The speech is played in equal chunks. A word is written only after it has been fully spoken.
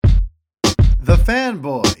The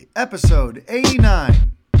Fanboy, episode 89.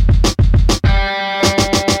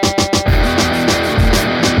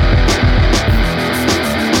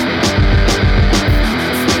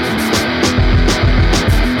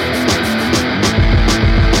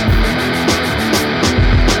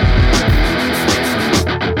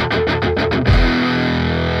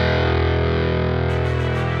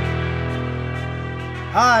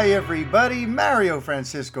 Hi everybody,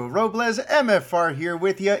 Mario-Francisco Robles, MFR here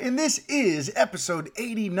with you, and this is episode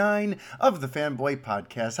 89 of the Fanboy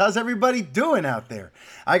Podcast. How's everybody doing out there?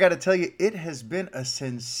 I gotta tell you, it has been a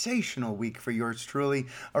sensational week for yours truly.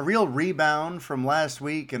 A real rebound from last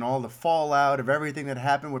week and all the fallout of everything that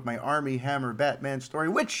happened with my Armie Hammer Batman story,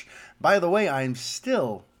 which, by the way, I'm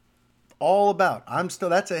still all about.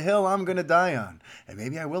 That's a hill I'm gonna die on. And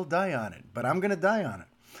maybe I will die on it, but I'm gonna die on it.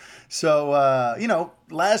 So,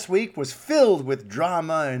 last week was filled with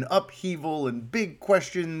drama and upheaval and big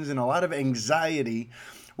questions and a lot of anxiety,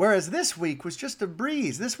 whereas this week was just a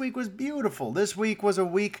breeze. This week was beautiful. This week was a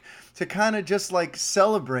week to kind of just like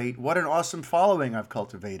celebrate what an awesome following I've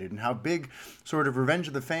cultivated and how big sort of Revenge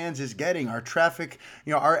of the Fans is getting. Our traffic,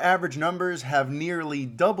 our average numbers have nearly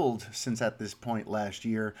doubled since at this point last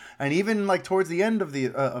year. And even like towards the end of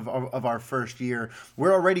of our first year,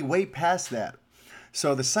 we're already way past that.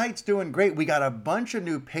 So the site's doing great. We got a bunch of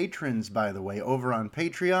new patrons, by the way, over on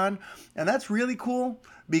Patreon. And that's really cool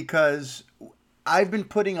because I've been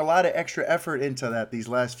putting a lot of extra effort into that these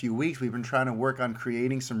last few weeks. We've been trying to work on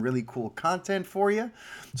creating some really cool content for you.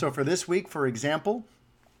 So for this week, for example,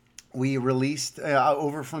 we released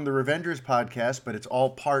over from the Revengers podcast, but it's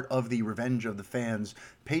all part of the Revenge of the Fans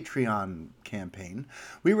Patreon campaign.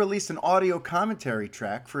 We released an audio commentary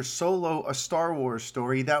track for Solo, a Star Wars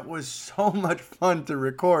story that was so much fun to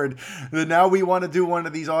record that now we want to do one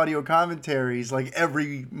of these audio commentaries like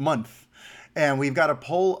every month. And we've got a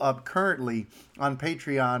poll up currently on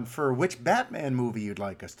Patreon for which Batman movie you'd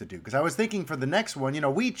like us to do. Because I was thinking for the next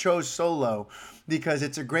one, we chose Solo because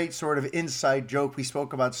it's a great sort of inside joke. We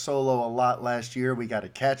spoke about Solo a lot last year. We got a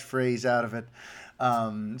catchphrase out of it.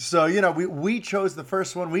 We chose the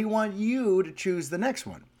first one. We want you to choose the next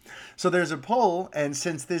one. So there's a poll, and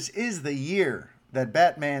since this is the year that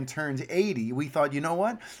Batman turns 80, we thought, you know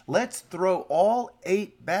what? Let's throw all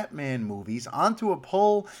 8 Batman movies onto a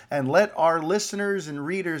poll and let our listeners and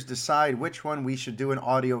readers decide which one we should do an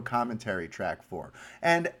audio commentary track for.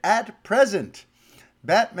 And at present,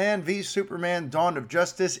 Batman v Superman Dawn of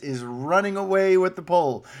Justice is running away with the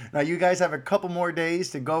poll. Now, you guys have a couple more days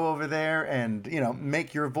to go over there and,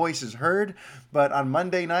 make your voices heard. But on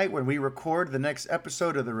Monday night, when we record the next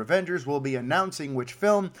episode of The Revengers, we'll be announcing which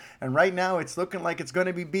film. And right now, it's looking like it's going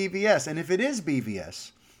to be BVS. And if it is BVS,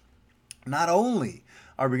 not only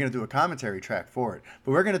are we going to do a commentary track for it,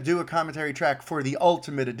 but we're going to do a commentary track for the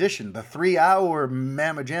Ultimate Edition, the 3-hour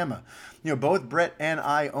Mamma Jamma. Both Brett and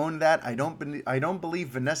I own that. I don't believe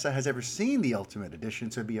Vanessa has ever seen the Ultimate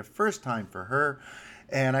Edition, so it'd be a first time for her.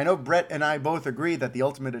 And I know Brett and I both agree that the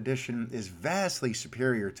Ultimate Edition is vastly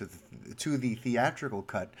superior to the theatrical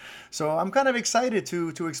cut. So I'm kind of excited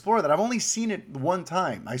to explore that. I've only seen it one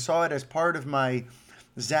time. I saw it as part of my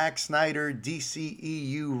Zack Snyder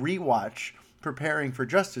DCEU rewatch preparing for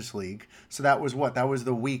Justice League. So that was what? That was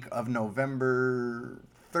the week of November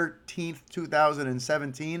 13th,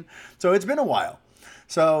 2017. So it's been a while.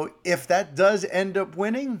 So if that does end up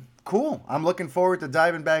winning, cool. I'm looking forward to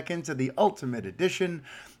diving back into the Ultimate Edition.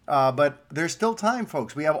 But there's still time,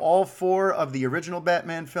 folks. We have all 4 of the original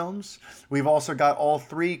Batman films. We've also got all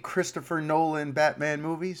 3 Christopher Nolan Batman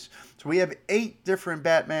movies. So we have 8 different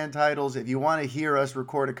Batman titles. If you want to hear us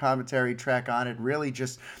record a commentary track on it, really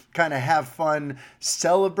just kind of have fun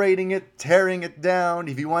celebrating it, tearing it down.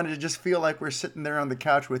 If you wanted to just feel like we're sitting there on the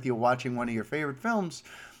couch with you watching one of your favorite films,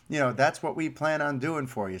 that's what we plan on doing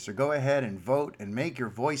for you. So go ahead and vote and make your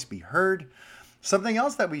voice be heard. Something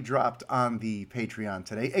else that we dropped on the Patreon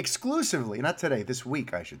today, exclusively, not today, this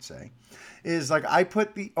week, I should say, is like I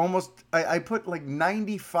put like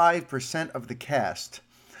 95% of the cast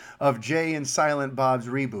of Jay and Silent Bob's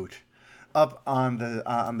Reboot up on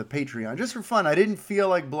the Patreon, just for fun. I didn't feel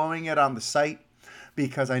like blowing it on the site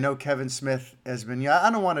because I know Kevin Smith has been, I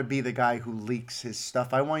don't want to be the guy who leaks his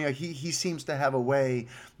stuff. He seems to have a way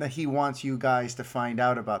that he wants you guys to find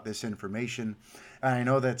out about this information. And I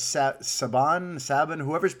know that Saban,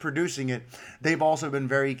 whoever's producing it, they've also been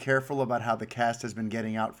very careful about how the cast has been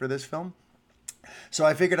getting out for this film. So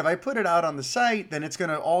I figured if I put it out on the site, then it's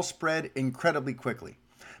going to all spread incredibly quickly.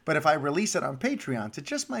 But if I release it on Patreon to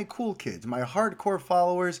just my cool kids, my hardcore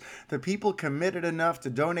followers, the people committed enough to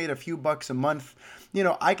donate a few bucks a month,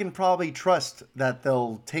 I can probably trust that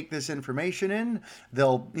they'll take this information in,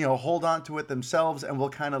 they'll, hold on to it themselves, and we'll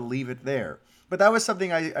kind of leave it there. But that was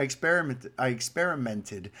something I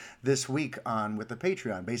experimented this week on with the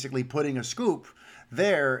Patreon, basically putting a scoop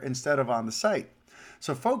there instead of on the site.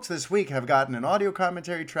 So folks this week have gotten an audio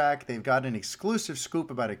commentary track. They've gotten an exclusive scoop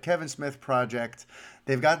about a Kevin Smith project.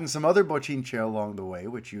 They've gotten some other bochinche along the way,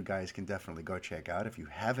 which you guys can definitely go check out if you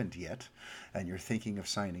haven't yet and you're thinking of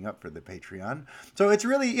signing up for the Patreon. So it's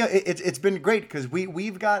really, it's been great because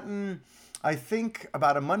we've gotten, I think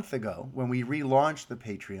about a month ago when we relaunched the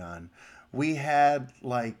Patreon, we had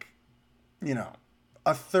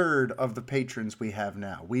a third of the patrons we have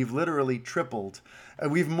now. We've literally tripled,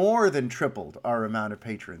 we've more than tripled our amount of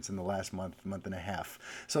patrons in the last month and a half.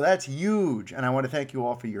 So that's huge. And I want to thank you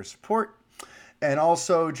all for your support. And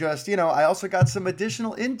also just, I also got some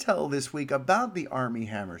additional intel this week about the Armie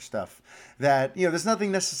Hammer stuff that, there's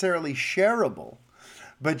nothing necessarily shareable,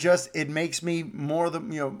 but just it makes me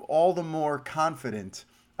all the more confident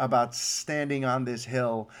about standing on this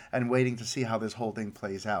hill and waiting to see how this whole thing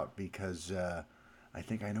plays out because, I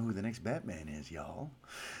think I know who the next Batman is, y'all.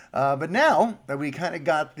 But now that we kind of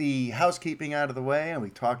got the housekeeping out of the way and we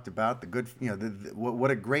talked about the good, what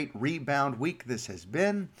a great rebound week this has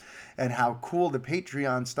been and how cool the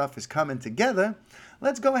Patreon stuff is coming together,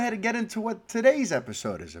 let's go ahead and get into what today's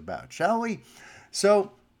episode is about, shall we?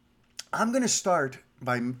 So I'm going to start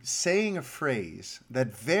by saying a phrase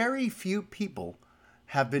that very few people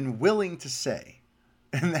have been willing to say.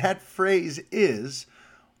 And that phrase is,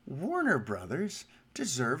 Warner Brothers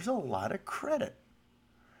deserves a lot of credit.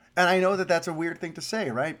 And I know that that's a weird thing to say,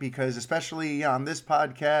 right? Because especially on this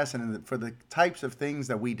podcast and for the types of things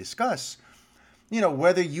that we discuss,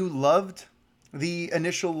 whether you loved the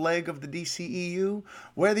initial leg of the DCEU,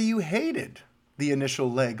 whether you hated the initial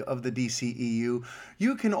leg of the DCEU,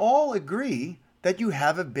 you can all agree that you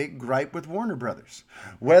have a big gripe with Warner Brothers.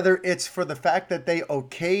 Whether it's for the fact that they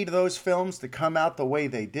okayed those films to come out the way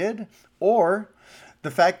they did, or the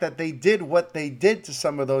fact that they did what they did to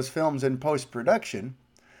some of those films in post-production,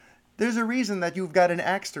 there's a reason that you've got an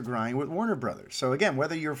axe to grind with Warner Brothers. So again,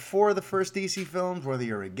 whether you're for the first DC films, whether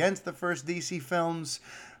you're against the first DC films,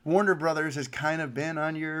 Warner Brothers has kind of been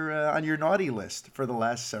on your naughty list for the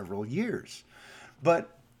last several years.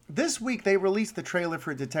 But this week they released the trailer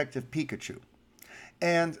for Detective Pikachu.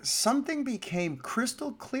 And something became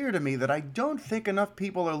crystal clear to me that I don't think enough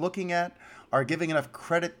people are looking at, are giving enough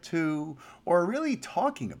credit to, or really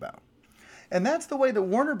talking about. And that's the way that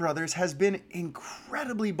Warner Brothers has been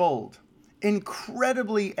incredibly bold,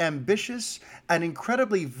 incredibly ambitious, and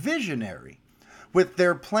incredibly visionary with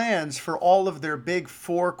their plans for all of their big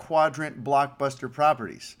 4-quadrant blockbuster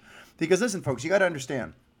properties. Because listen, folks, you got to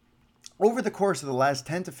understand, over the course of the last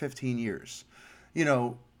 10 to 15 years,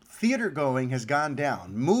 theater going has gone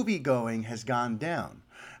down. Movie going has gone down.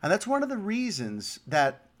 And that's one of the reasons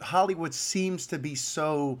that Hollywood seems to be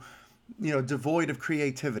so, devoid of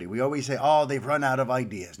creativity. We always say, oh, they've run out of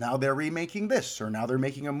ideas. Now they're remaking this, or now they're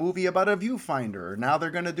making a movie about a viewfinder, or now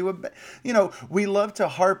they're going to do we love to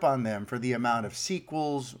harp on them for the amount of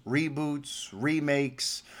sequels, reboots,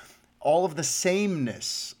 remakes, all of the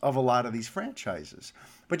sameness of a lot of these franchises.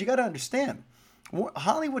 But you got to understand,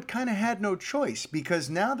 Hollywood kind of had no choice because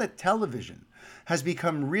now that television has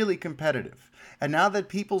become really competitive, and now that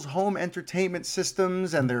people's home entertainment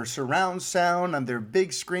systems and their surround sound and their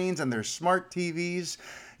big screens and their smart TVs,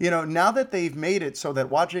 now that they've made it so that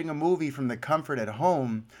watching a movie from the comfort at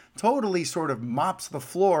home totally sort of mops the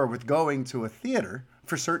floor with going to a theater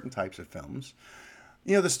for certain types of films,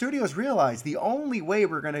 the studios realize the only way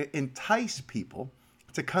we're going to entice people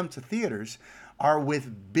to come to theaters are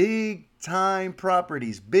with big-time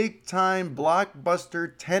properties, big-time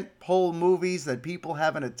blockbuster tentpole movies that people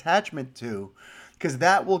have an attachment to, because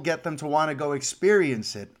that will get them to want to go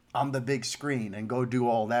experience it on the big screen and go do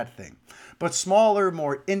all that thing. But smaller,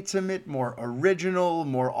 more intimate, more original,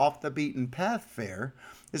 more off-the-beaten-path fare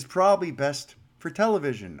is probably best for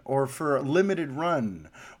television or for a limited run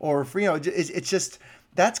or for, it's just,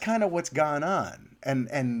 that's kind of what's gone on.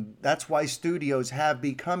 And that's why studios have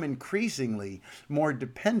become increasingly more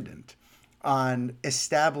dependent on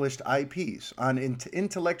established IPs, on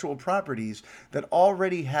intellectual properties that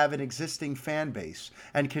already have an existing fan base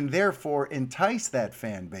and can therefore entice that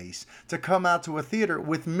fan base to come out to a theater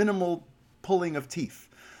with minimal pulling of teeth.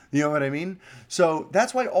 You know what I mean? So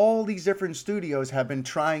that's why all these different studios have been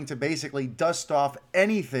trying to basically dust off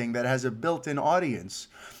anything that has a built-in audience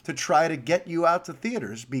to try to get you out to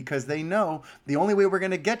theaters, because they know the only way we're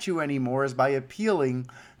going to get you anymore is by appealing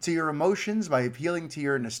to your emotions, by appealing to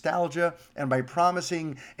your nostalgia, and by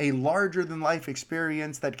promising a larger-than-life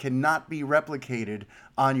experience that cannot be replicated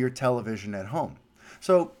on your television at home.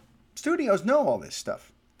 So studios know all this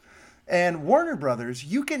stuff. And Warner Brothers,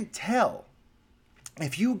 you can tell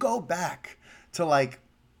if you go back to like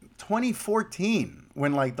 2014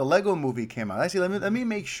 when like the Lego movie came out. Actually, let me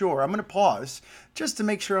make sure. I'm going to pause just to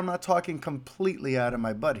make sure I'm not talking completely out of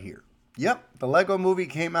my butt here. Yep, the Lego movie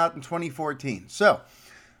came out in 2014. So,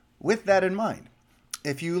 with that in mind,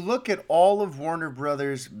 if you look at all of Warner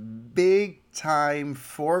Brothers' big-time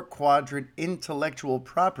four-quadrant intellectual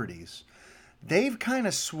properties, they've kind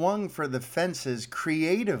of swung for the fences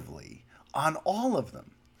creatively on all of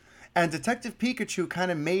them. And Detective Pikachu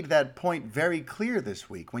kind of made that point very clear this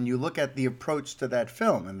week when you look at the approach to that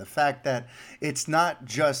film and the fact that it's not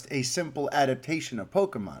just a simple adaptation of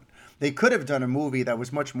Pokemon. They could have done a movie that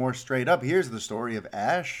was much more straight up. Here's the story of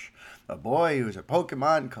Ash, a boy who's a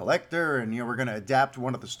Pokemon collector, and we're going to adapt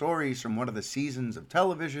one of the stories from one of the seasons of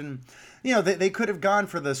television. They could have gone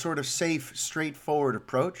for the sort of safe, straightforward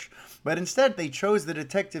approach, but instead they chose the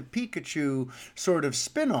Detective Pikachu sort of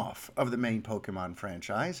spin-off of the main Pokemon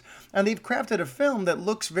franchise, and they've crafted a film that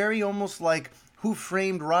looks very almost like Who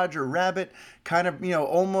Framed Roger Rabbit, kind of,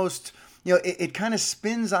 almost, it kind of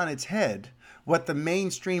spins on its head what the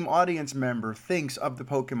mainstream audience member thinks of the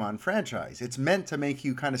Pokemon franchise. It's meant to make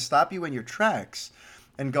you kind of stop you in your tracks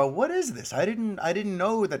and go, what is this? I didn't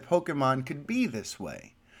know that Pokemon could be this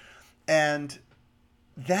way. And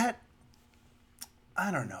that,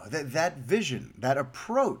 I don't know, that vision, that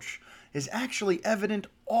approach is actually evident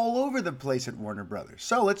all over the place at Warner Brothers.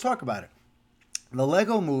 So let's talk about it. The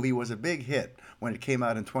Lego movie was a big hit when it came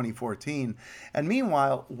out in 2014. And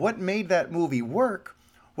meanwhile, what made that movie work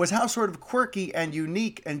was how sort of quirky and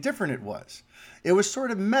unique and different it was. It was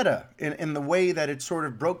sort of meta in the way that it sort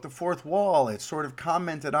of broke the fourth wall. It sort of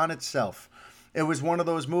commented on itself. It was one of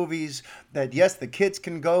those movies that, yes, the kids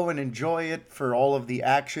can go and enjoy it for all of the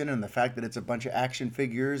action and the fact that it's a bunch of action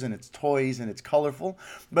figures and it's toys and it's colorful,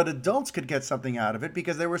 but adults could get something out of it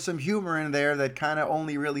because there was some humor in there that kind of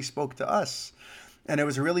only really spoke to us. And it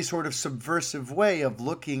was a really sort of subversive way of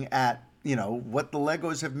looking at what the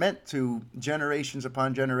Legos have meant to generations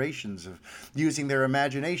upon generations of using their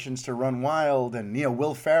imaginations to run wild. And,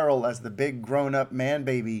 Will Ferrell as the big grown-up man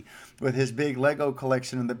baby with his big Lego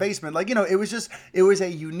collection in the basement. It was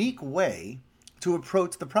a unique way to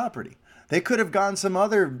approach the property. They could have gone some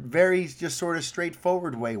other very just sort of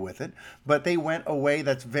straightforward way with it, but they went a way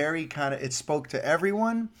that's very kind of, it spoke to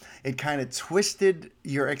everyone. It kind of twisted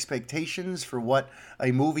your expectations for what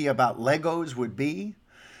a movie about Legos would be.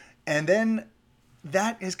 And then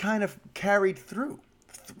that is kind of carried through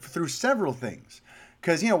several things.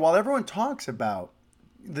 Because, while everyone talks about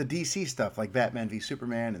the DC stuff like Batman v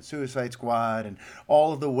Superman and Suicide Squad and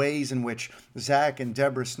all of the ways in which Zack and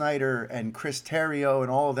Deborah Snyder and Chris Terrio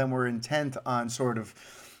and all of them were intent on sort of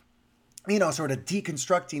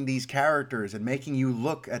deconstructing these characters and making you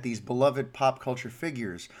look at these beloved pop culture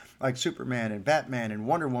figures like Superman and Batman and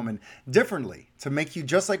Wonder Woman differently, to make you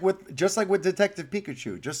just like with Detective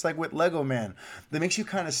Pikachu, just like with Lego Man, that makes you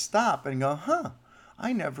kind of stop and go,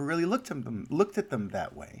 I never really looked at them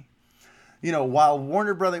that way. While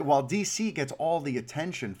while DC gets all the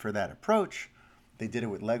attention for that approach, they did it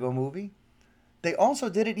with Lego Movie. They also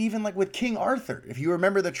did it even like with King Arthur. If you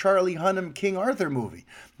remember the Charlie Hunnam King Arthur movie,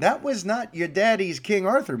 that was not your daddy's King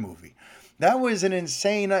Arthur movie. That was an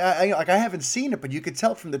insane, I haven't seen it, but you could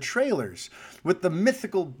tell from the trailers with the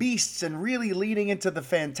mythical beasts and really leading into the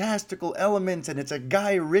fantastical elements, and it's a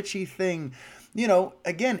Guy Ritchie thing.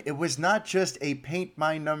 Again, it was not just a paint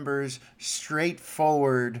by numbers,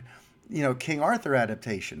 straightforward, King Arthur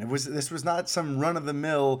adaptation. This was not some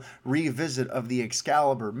run-of-the-mill revisit of the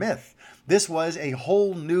Excalibur myth. This was a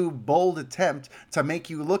whole new, bold attempt to make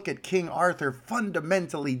you look at King Arthur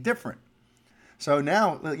fundamentally different. So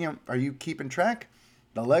now, are you keeping track?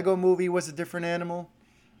 The Lego movie was a different animal.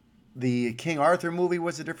 The King Arthur movie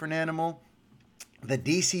was a different animal. The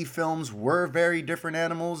DC films were very different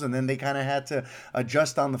animals, and then they kind of had to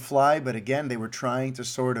adjust on the fly. But again, they were trying to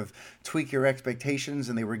sort of tweak your expectations,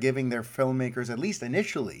 and they were giving their filmmakers, at least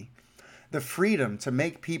initially, the freedom to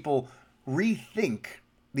make people rethink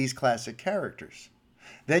these classic characters.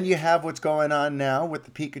 Then you have what's going on now with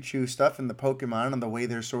the Pikachu stuff and the Pokemon and the way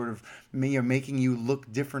they're sort of making you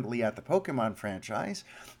look differently at the Pokemon franchise.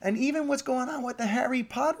 And even what's going on with the Harry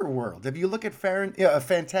Potter world. If you look at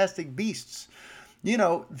Fantastic Beasts,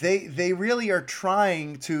 they really are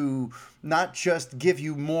trying to not just give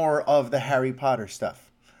you more of the Harry Potter stuff.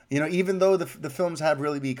 Even though the films have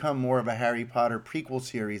really become more of a Harry Potter prequel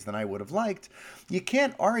series than I would have liked, you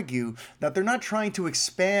can't argue that they're not trying to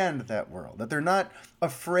expand that world, that they're not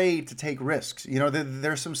afraid to take risks.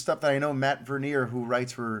 There's some stuff that I know Matt Vernier, who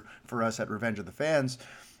writes for us at Revenge of the Fans,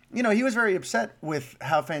 he was very upset with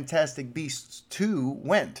how Fantastic Beasts 2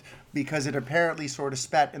 went because it apparently sort of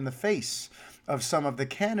spat in the face of some of the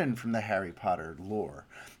canon from the Harry Potter lore.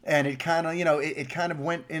 And it kind of, it kind of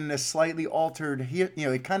went in a slightly altered,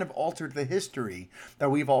 it kind of altered the history that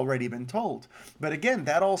we've already been told. But again,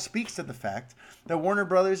 that all speaks to the fact that Warner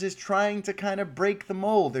Brothers is trying to kind of break the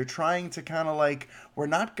mold. They're trying to kind of like, we're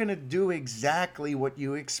not going to do exactly what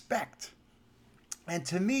you expect. And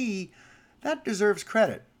to me, that deserves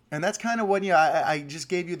credit. And that's kind of what, I just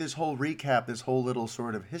gave you this whole recap, this whole little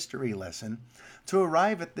sort of history lesson to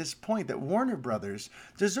arrive at this point that Warner Brothers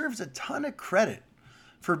deserves a ton of credit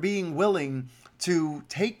for being willing to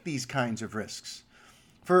take these kinds of risks.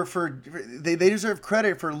 They deserve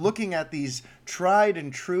credit for looking at these tried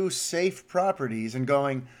and true safe properties and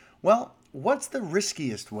going, well, what's the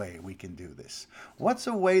riskiest way we can do this? What's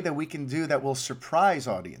a way that we can do that will surprise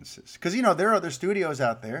audiences? Because, there are other studios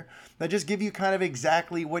out there that just give you kind of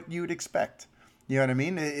exactly what you'd expect. You know what I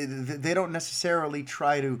mean? They don't necessarily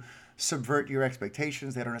try to subvert your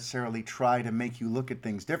expectations. They don't necessarily try to make you look at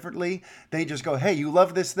things differently. They just go, hey, you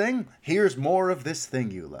love this thing? Here's more of this thing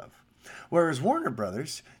you love. Whereas Warner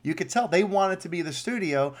Brothers, you could tell they wanted to be the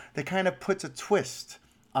studio that kind of puts a twist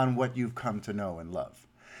on what you've come to know and love.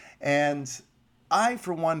 And I,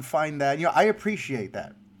 for one, find that, I appreciate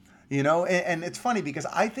that, and it's funny because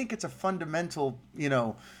I think it's a fundamental,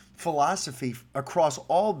 philosophy across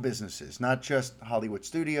all businesses, not just Hollywood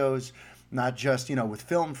studios, not just, with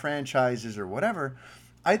film franchises or whatever.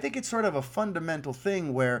 I think it's sort of a fundamental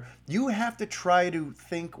thing where you have to try to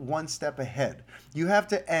think one step ahead. You have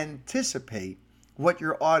to anticipate what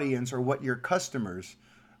your audience or what your customers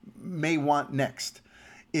may want next.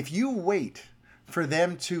 If you wait for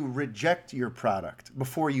them to reject your product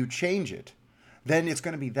before you change it, then it's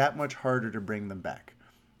going to be that much harder to bring them back.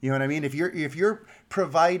 You know what I mean? If you're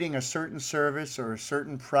providing a certain service or a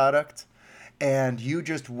certain product and you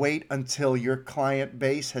just wait until your client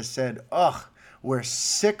base has said, ugh, we're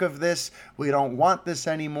sick of this, we don't want this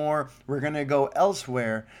anymore, we're going to go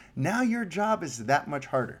elsewhere, now your job is that much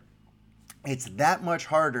harder. It's that much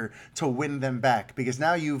harder to win them back because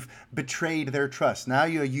now you've betrayed their trust. Now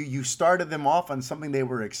you started them off on something they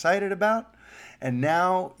were excited about, and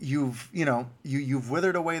now you've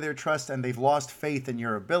withered away their trust and they've lost faith in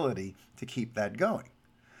your ability to keep that going.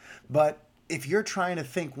 But if you're trying to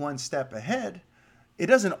think one step ahead, it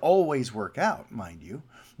doesn't always work out, mind you,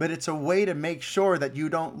 but it's a way to make sure that you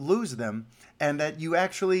don't lose them and that you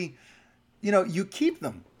actually, you keep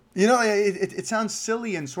them. It sounds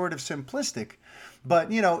silly and sort of simplistic,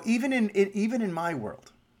 but even in my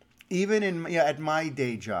world, even in at my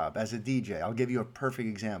day job as a DJ, I'll give you a perfect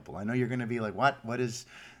example. I know you're going to be like, what does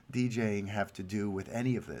DJing have to do with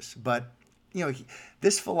any of this? But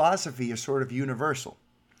this philosophy is sort of universal.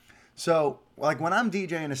 So, like when I'm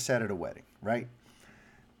DJing a set at a wedding, right?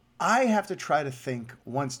 I have to try to think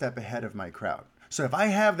one step ahead of my crowd. So if I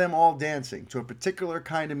have them all dancing to a particular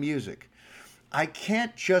kind of music, I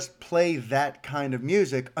can't just play that kind of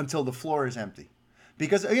music until the floor is empty.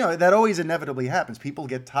 Because, that always inevitably happens. People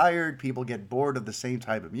get tired. People get bored of the same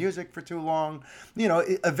type of music for too long.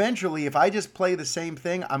 Eventually, if I just play the same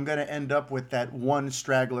thing, I'm going to end up with that one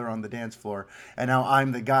straggler on the dance floor. And now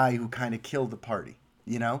I'm the guy who kind of killed the party,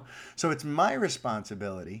 So it's my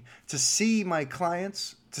responsibility to see my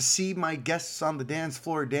clients, to see my guests on the dance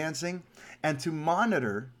floor dancing, and to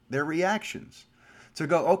monitor their reactions. To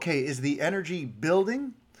go, okay, is the energy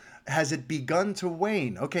building? Has it begun to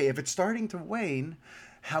wane? Okay, if it's starting to wane,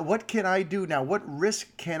 what can I do now? What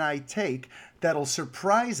risk can I take that'll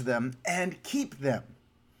surprise them and keep them?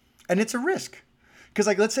 And it's a risk. Because,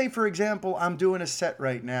 like, let's say, for example, I'm doing a set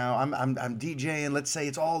right now. I'm DJing. Let's say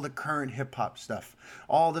it's all the current hip-hop stuff.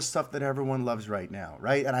 All the stuff that everyone loves right now,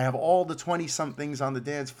 right? And I have all the 20-somethings on the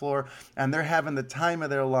dance floor, and they're having the time of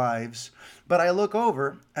their lives. But I look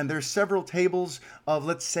over, and there's several tables of,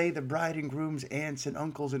 let's say, the bride and groom's aunts and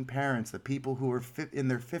uncles and parents, the people who are in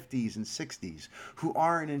their 50s and 60s, who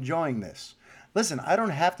aren't enjoying this. Listen, I don't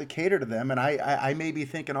have to cater to them, and I may be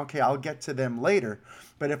thinking, okay, I'll get to them later.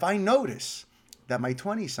 But if I notice that my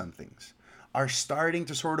 20-somethings are starting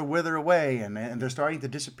to sort of wither away and they're starting to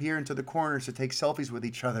disappear into the corners to take selfies with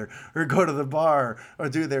each other or go to the bar or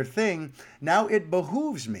do their thing, now it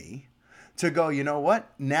behooves me to go, you know what?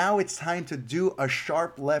 Now it's time to do a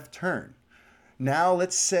sharp left turn. Now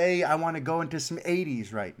let's say I want to go into some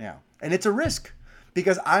 80s right now. And it's a risk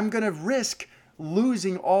because I'm going to risk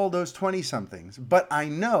losing all those 20-somethings. But I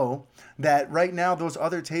know that right now those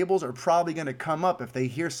other tables are probably going to come up if they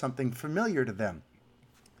hear something familiar to them.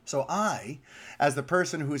 So I, as the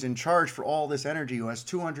person who's in charge for all this energy, who has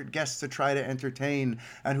 200 guests to try to entertain,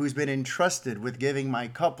 and who's been entrusted with giving my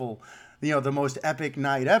couple, the most epic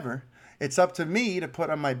night ever, it's up to me to put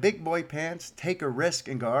on my big boy pants, take a risk,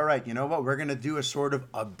 and go, all right, you know what? We're going to do a sort of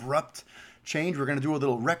abrupt change. We're going to do a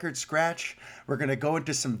little record scratch. We're going to go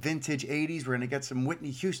into some vintage 80s. We're going to get some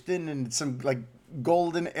Whitney Houston and some like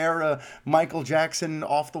golden era Michael Jackson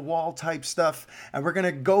off the wall type stuff. And we're going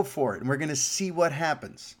to go for it. And we're going to see what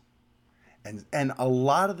happens. And a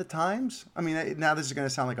lot of the times, I mean, now this is going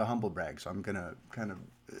to sound like a humble brag, so I'm going to kind of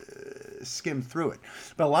skim through it.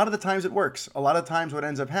 But a lot of the times it works. A lot of times what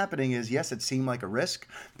ends up happening is, yes, it seemed like a risk,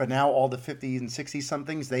 but now all the 50s and 60s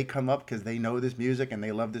somethings, they come up because they know this music and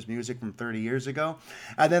they love this music from 30 years ago.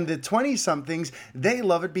 And then the 20 somethings, they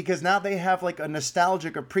love it because now they have like a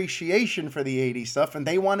nostalgic appreciation for the 80s stuff and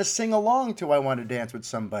they want to sing along to I Want to Dance with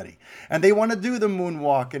Somebody. And they want to do the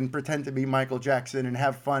moonwalk and pretend to be Michael Jackson and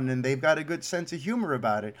have fun, and they've got a good sense of humor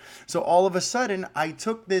about it. So all of a sudden, I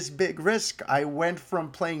took this big risk. I went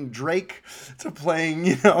from playing Drake to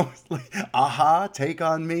playing, like, Aha, Take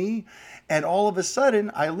on Me. And all of a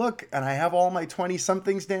sudden, I look and I have all my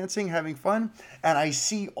 20-somethings dancing, having fun. And I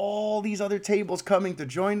see all these other tables coming to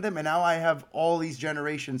join them. And now I have all these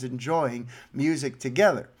generations enjoying music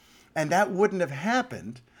together. And that wouldn't have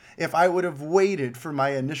happened if I would have waited for my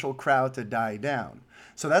initial crowd to die down.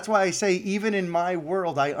 So that's why I say, even in my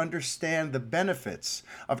world, I understand the benefits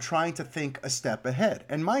of trying to think a step ahead.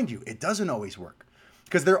 And mind you, it doesn't always work.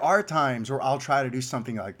 Because there are times where I'll try to do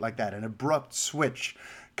something like that, an abrupt switch,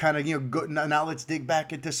 kind of, go, now let's dig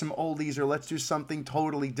back into some oldies, or let's do something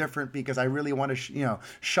totally different because I really want to,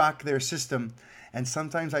 shock their system. And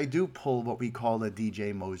sometimes I do pull what we call a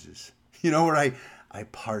DJ Moses, where I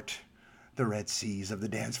part the Red Seas of the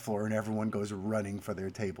dance floor and everyone goes running for their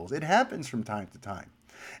tables. It happens from time to time.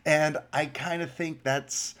 And I kind of think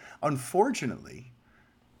that's, unfortunately,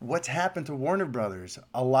 what's happened to Warner Brothers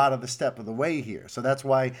a lot of the step of the way here. So that's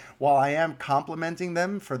why, while I am complimenting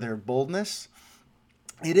them for their boldness,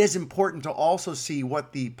 it is important to also see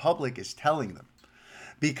what the public is telling them.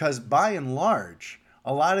 Because by and large,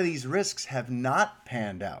 a lot of these risks have not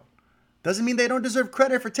panned out. Doesn't mean they don't deserve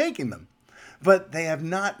credit for taking them, but they have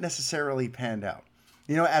not necessarily panned out.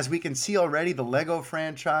 As we can see already, the Lego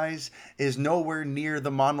franchise is nowhere near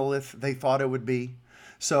the monolith they thought it would be.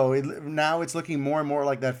 So now it's looking more and more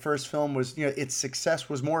like that first film was, its success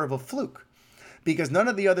was more of a fluke. Because none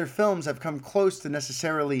of the other films have come close to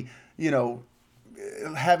necessarily,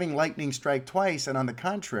 having lightning strike twice. And on the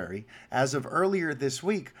contrary, as of earlier this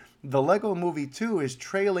week, the Lego Movie 2 is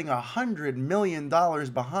trailing $100 million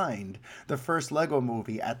behind the first Lego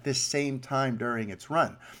movie at this same time during its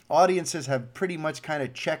run. Audiences have pretty much kind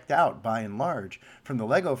of checked out, by and large, from the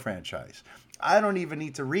Lego franchise. I don't even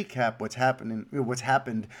need to recap what's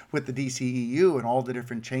happened with the DCEU and all the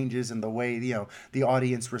different changes and the way, the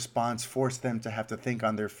audience response forced them to have to think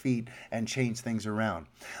on their feet and change things around.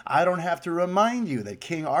 I don't have to remind you that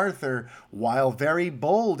King Arthur, while very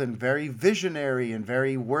bold and very visionary and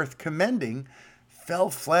very worth commending,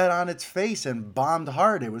 fell flat on its face and bombed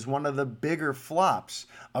hard. It was one of the bigger flops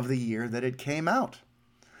of the year that it came out.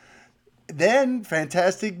 Then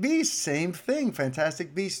Fantastic Beasts, same thing.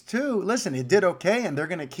 Fantastic Beasts 2. Listen, it did okay, and they're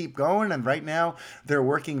going to keep going. And right now, they're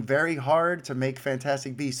working very hard to make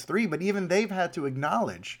Fantastic Beasts 3. But even they've had to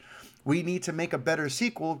acknowledge we need to make a better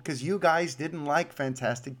sequel because you guys didn't like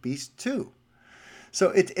Fantastic Beasts 2.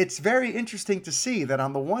 So it's very interesting to see that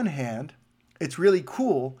on the one hand, it's really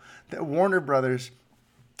cool that Warner Brothers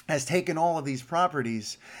has taken all of these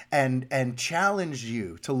properties and challenged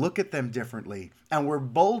you to look at them differently, and were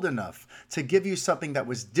bold enough to give you something that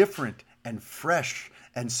was different and fresh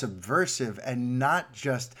and subversive and not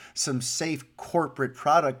just some safe corporate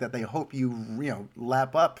product that they hope you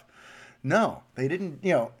lap up. No, they didn't,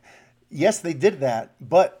 yes, they did that,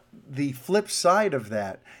 but the flip side of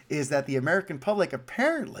that is that the American public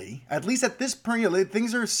apparently, at least at this point,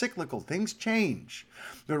 things are cyclical, things change.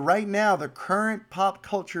 But right now, the current pop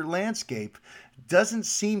culture landscape doesn't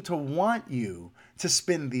seem to want you to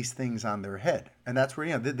spin these things on their head. And that's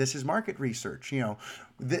where, this is market research.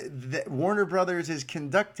 Warner Brothers is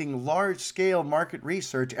conducting large-scale market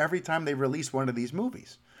research every time they release one of these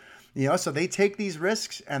movies. So they take these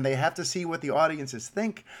risks and they have to see what the audiences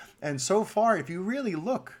think. And so far, if you really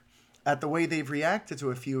look at the way they've reacted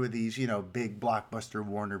to a few of these, big blockbuster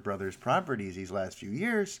Warner Brothers properties these last few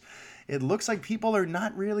years, it looks like people are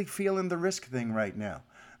not really feeling the risk thing right now.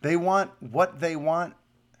 They want what they want,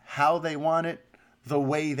 how they want it, the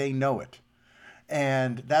way they know it.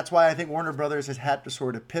 And that's why I think Warner Brothers has had to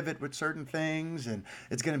sort of pivot with certain things. And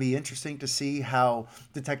it's going to be interesting to see how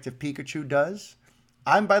Detective Pikachu does.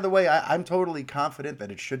 By the way, I'm totally confident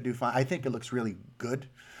that it should do fine. I think it looks really good.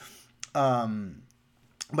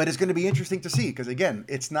 But it's going to be interesting to see because, again,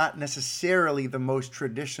 it's not necessarily the most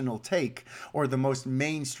traditional take or the most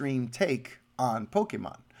mainstream take on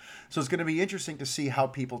Pokemon. So it's going to be interesting to see how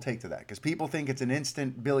people take to that because people think it's an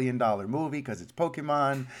instant billion-dollar movie because it's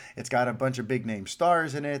Pokemon. It's got a bunch of big-name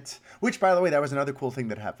stars in it, which, by the way, that was another cool thing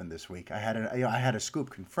that happened this week. I had a scoop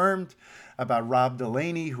confirmed about Rob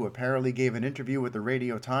Delaney, who apparently gave an interview with the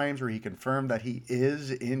Radio Times where he confirmed that he is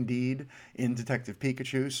indeed in Detective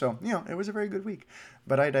Pikachu. So, it was a very good week.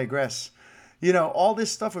 But I digress. All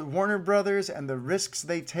this stuff with Warner Brothers and the risks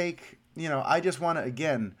they take, I just want to,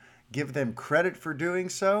 again, give them credit for doing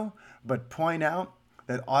so, but point out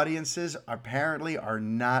that audiences apparently are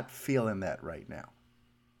not feeling that right now.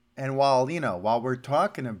 And while we're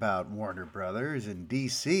talking about Warner Brothers and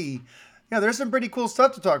DC, there's some pretty cool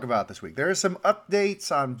stuff to talk about this week. There are some updates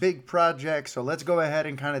on big projects, so let's go ahead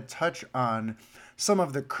and kind of touch on some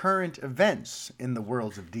of the current events in the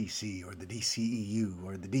worlds of DC or the DCEU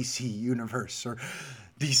or the DC Universe or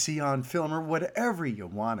DC on Film or whatever you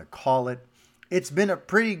want to call it. It's been a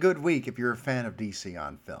pretty good week if you're a fan of DC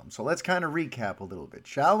on Film. So let's kind of recap a little bit,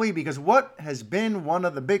 shall we? Because what has been one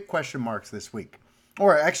of the big question marks this week,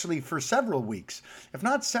 or actually for several weeks, if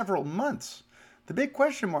not several months, the big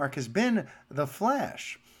question mark has been The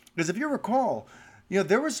Flash. Because if you recall,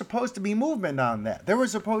 there was supposed to be movement on that. There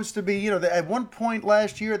was supposed to be, at one point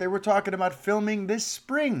last year, they were talking about filming this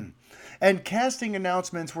spring. And casting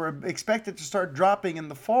announcements were expected to start dropping in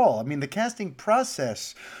the fall. I mean, the casting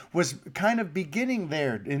process was kind of beginning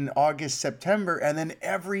there in August, September, and then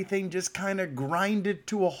everything just kind of grinded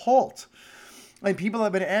to a halt. And people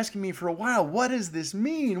have been asking me for a while, what does this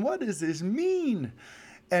mean? What does this mean?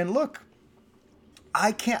 And look,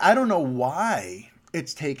 I don't know why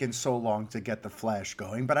it's taken so long to get The Flash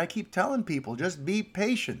going, but I keep telling people, just be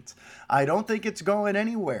patient. I don't think it's going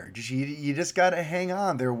anywhere. You just got to hang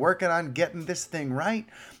on. They're working on getting this thing right,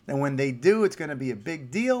 and when they do, it's going to be a big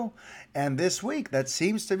deal. And this week, that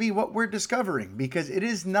seems to be what we're discovering, because it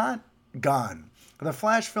is not gone. The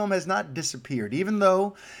Flash film has not disappeared, even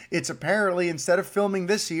though it's apparently, instead of filming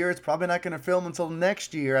this year, it's probably not going to film until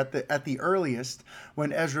next year at the earliest,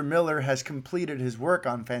 when Ezra Miller has completed his work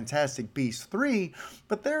on Fantastic Beasts 3,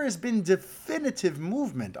 but there has been definitive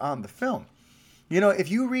movement on the film.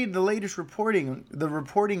 If you read the latest reporting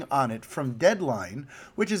on it from Deadline,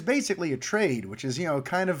 which is basically a trade, which is,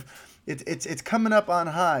 kind of, it's coming up on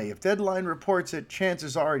high. If Deadline reports it,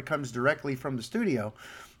 chances are it comes directly from the studio.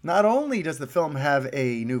 Not only does the film have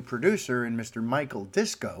a new producer in Mr. Michael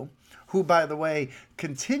Disco, who, by the way,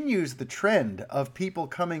 continues the trend of people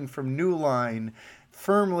coming from New Line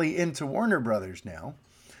firmly into Warner Brothers now.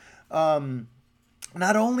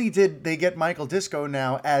 Not only did they get Michael Disco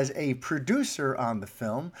now as a producer on the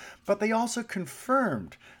film, but they also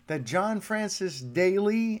confirmed that John Francis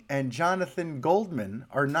Daley and Jonathan Goldman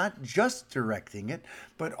are not just directing it,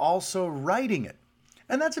 but also writing it.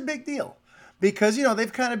 And that's a big deal. Because,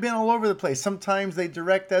 they've kind of been all over the place. Sometimes they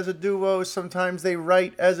direct as a duo. Sometimes they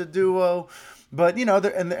write as a duo. But,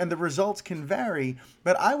 and the results can vary.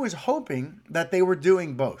 But I was hoping that they were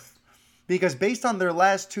doing both. Because based on their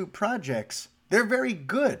last two projects, they're very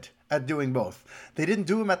good at doing both. They didn't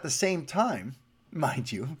do them at the same time,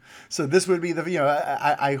 mind you. So this would be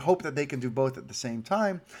I hope that they can do both at the same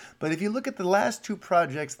time. But if you look at the last two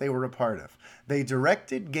projects they were a part of, they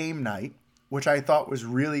directed Game Night, which I thought was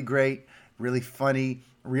really great. Really funny,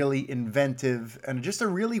 really inventive, and just a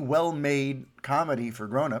really well-made comedy for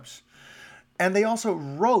grown-ups. And they also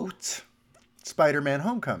wrote Spider-Man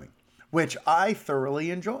Homecoming, which I thoroughly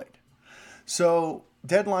enjoyed. So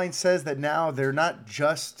Deadline says that now they're not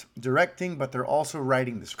just directing, but they're also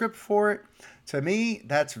writing the script for it. To me,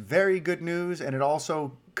 that's very good news, and it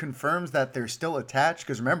also confirms that they're still attached,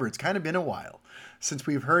 because remember, it's kind of been a while since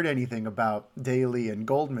we've heard anything about Daley and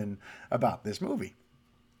Goldman about this movie.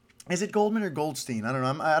 Is it Goldman or Goldstein? I don't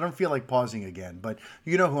know. I don't feel like pausing again, but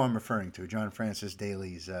you know who I'm referring to. John Francis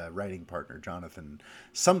Daley's writing partner, Jonathan,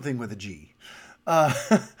 something with a G.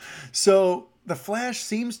 So The Flash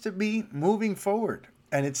seems to be moving forward.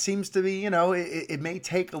 And it seems to be, it may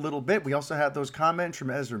take a little bit. We also had those comments from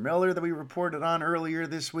Ezra Miller that we reported on earlier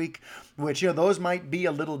this week, which, those might be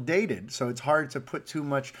a little dated. So it's hard to put too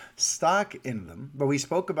much stock in them. But we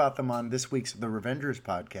spoke about them on this week's The Revengers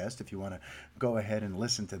podcast, if you want to go ahead and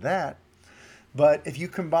listen to that. But if you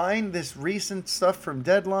combine this recent stuff from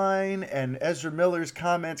Deadline and Ezra Miller's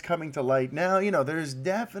comments coming to light now, there's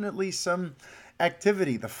definitely some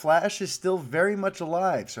activity. The Flash is still very much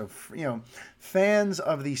alive. So, fans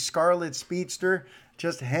of the Scarlet Speedster,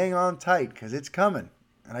 just hang on tight because it's coming.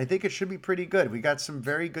 And I think it should be pretty good. We got some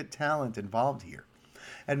very good talent involved here.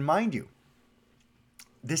 And mind you,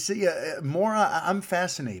 I'm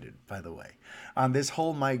fascinated, by the way, on this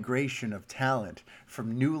whole migration of talent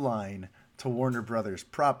from New Line to Warner Brothers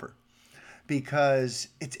proper. Because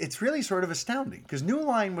it's really sort of astounding. Because New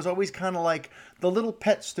Line was always kind of like the little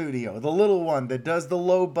pet studio, the little one that does the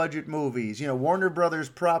low budget movies. Warner Brothers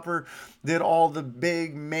proper did all the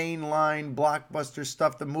big mainline blockbuster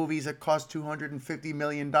stuff, the movies that cost $250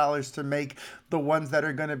 million to make, the ones that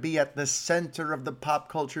are going to be at the center of the pop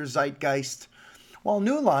culture zeitgeist. While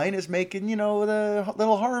New Line is making, the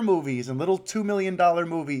little horror movies and little $2 million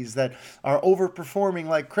movies that are overperforming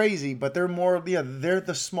like crazy, but they're they're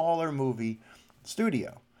the smaller movie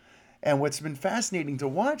studio. And what's been fascinating to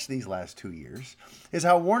watch these last 2 years is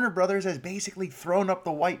how Warner Brothers has basically thrown up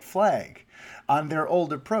the white flag on their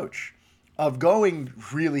old approach of going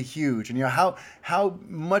really huge. And how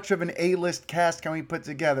much of an A-list cast can we put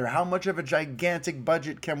together? How much of a gigantic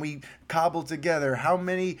budget can we cobble together? How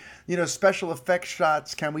many, special effects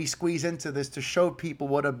shots can we squeeze into this to show people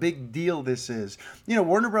what a big deal this is?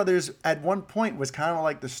 Warner Brothers at one point was kind of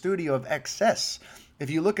like the studio of excess. If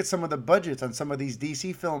you look at some of the budgets on some of these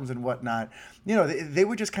DC films and whatnot, they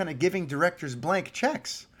were just kind of giving directors blank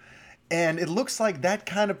checks. And it looks like that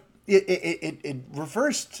kind of it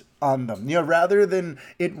reversed on them, rather than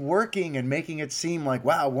it working and making it seem like,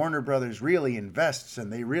 wow, Warner Brothers really invests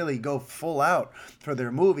and they really go full out for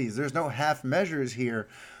their movies. There's no half measures here.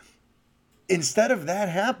 Instead of that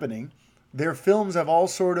happening, their films have all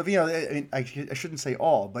sort of, I shouldn't say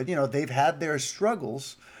all, but, they've had their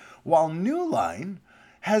struggles, while New Line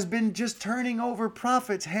has been just turning over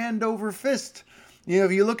profits hand over fist.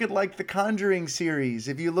 If you look at like the Conjuring series,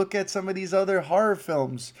 if you look at some of these other horror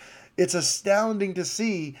films, it's astounding to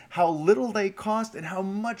see how little they cost and how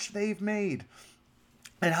much they've made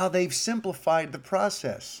and how they've simplified the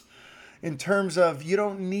process in terms of you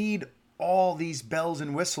don't need all these bells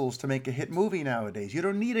and whistles to make a hit movie nowadays. You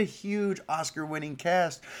don't need a huge Oscar-winning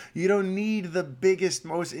cast. You don't need the biggest,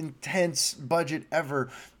 most intense budget ever.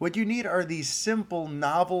 What you need are these simple,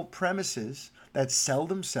 novel premises that sell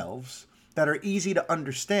themselves, that are easy to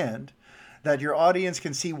understand, that your audience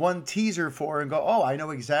can see one teaser for and go, oh, I know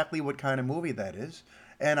exactly what kind of movie that is,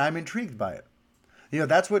 and I'm intrigued by it.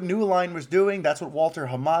 That's what New Line was doing. That's what Walter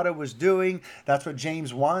Hamada was doing. That's what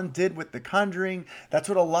James Wan did with The Conjuring. That's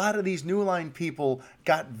what a lot of these New Line people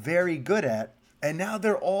got very good at, and now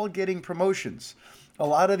they're all getting promotions. A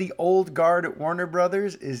lot of the old guard at Warner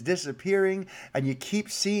Brothers is disappearing, and you keep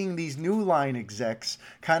seeing these New Line execs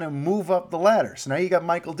kind of move up the ladder. So now you got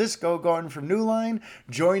Michael Disco going from New Line,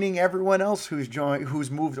 joining everyone else who's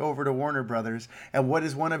moved over to Warner Brothers. And what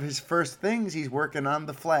is one of his first things? He's working on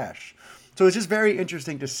The Flash. So it's just very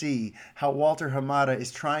interesting to see how Walter Hamada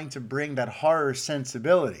is trying to bring that horror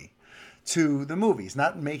sensibility to the movies,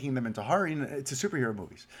 not making them into horror, to superhero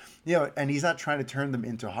movies. And he's not trying to turn them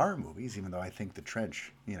into horror movies, even though I think The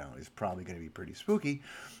Trench, is probably going to be pretty spooky.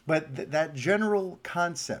 But that general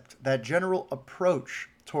concept, that general approach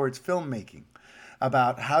towards filmmaking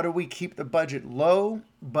about how do we keep the budget low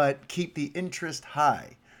but keep the interest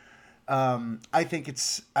high, I think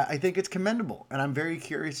it's commendable, and I'm very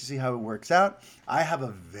curious to see how it works out. I have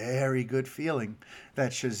a very good feeling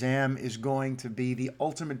that Shazam is going to be the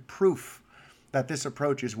ultimate proof that this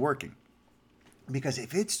approach is working. Because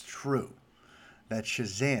if it's true that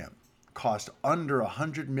Shazam cost under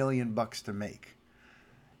 $100 million to make,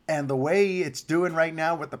 and the way it's doing right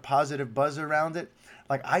now with the positive buzz around it,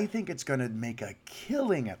 I think it's going to make a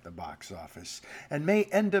killing at the box office and may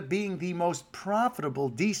end up being the most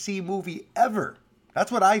profitable DC movie ever.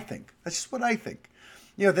 That's what I think. That's just what I think.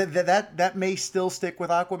 That may still stick with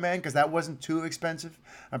Aquaman because that wasn't too expensive.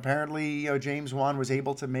 Apparently, James Wan was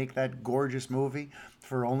able to make that gorgeous movie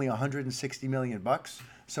for only $160 million.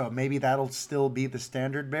 So maybe that'll still be the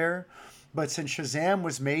standard bearer. But since Shazam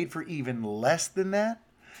was made for even less than that,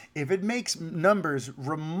 if it makes numbers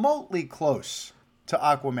remotely close to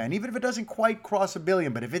Aquaman, even if it doesn't quite cross $1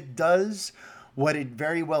 billion, but if it does what it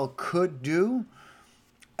very well could do,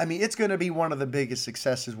 I mean, it's going to be one of the biggest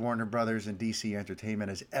successes Warner Brothers and DC Entertainment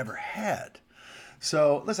has ever had.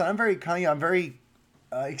 So listen, I'm very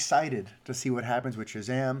excited to see what happens with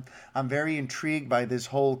Shazam. I'm very intrigued by this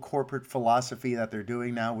whole corporate philosophy that they're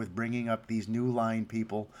doing now with bringing up these new line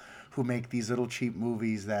people who make these little cheap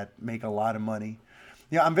movies that make a lot of money.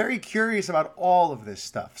 Yeah, I'm very curious about all of this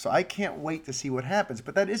stuff, so I can't wait to see what happens.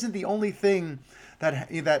 But that isn't the only thing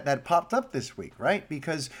that popped up this week, right?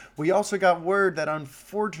 Because we also got word that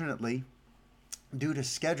unfortunately, due to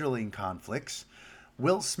scheduling conflicts,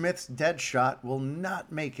 Will Smith's Deadshot will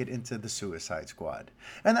not make it into the Suicide Squad.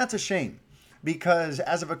 And that's a shame because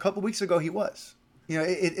as of a couple weeks ago, he was.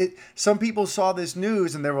 Some people saw this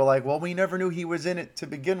news and they were like, well, we never knew he was in it to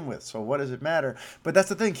begin with, so what does it matter? But that's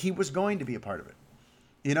the thing. He was going to be a part of it.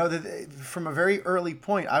 From a very early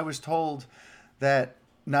point, I was told that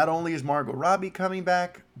not only is Margot Robbie coming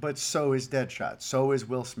back, but so is Deadshot. So is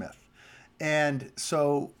Will Smith. And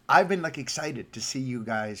so I've been excited to see you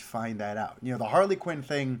guys find that out. The Harley Quinn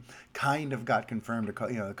thing kind of got confirmed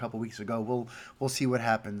a couple weeks ago. We'll see what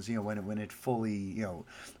happens. When it fully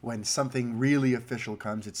when something really official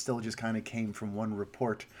comes. It still just kind of came from one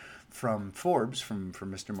report from Forbes from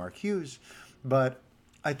Mr. Mark Hughes, but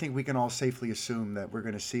I think we can all safely assume that we're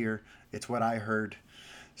going to see her. It's what I heard.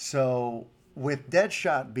 So with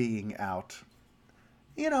Deadshot being out,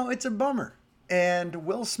 it's a bummer. And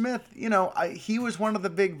Will Smith, he was one of the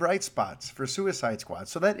big bright spots for Suicide Squad.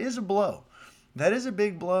 So that is a blow. That is a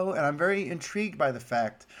big blow. And I'm very intrigued by the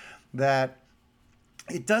fact that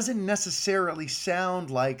it doesn't necessarily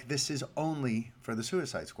sound like this is only for the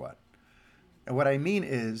Suicide Squad. And what I mean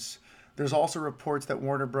is there's also reports that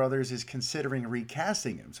Warner Brothers is considering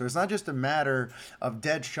recasting him. So it's not just a matter of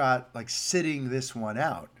Deadshot sitting this one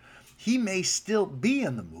out. He may still be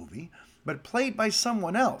in the movie, but played by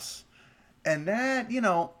someone else. And that,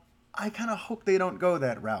 I kind of hope they don't go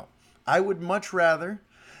that route. I would much rather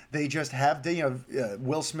they just have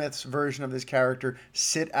Will Smith's version of this character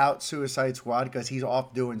sit out Suicide Squad because he's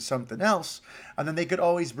off doing something else, and then they could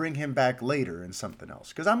always bring him back later in something else.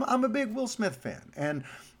 Because I'm a big Will Smith fan, and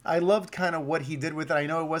I loved kind of what he did with it. I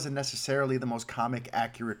know it wasn't necessarily the most comic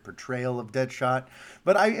accurate portrayal of Deadshot,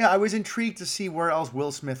 but I was intrigued to see where else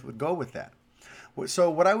Will Smith would go with that. So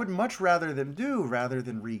what I would much rather them do, rather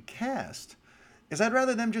than recast, is I'd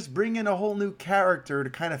rather them just bring in a whole new character to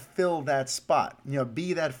kind of fill that spot.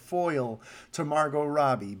 Be that foil to Margot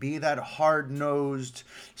Robbie. Be that hard-nosed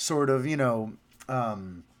sort of, just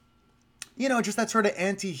that sort of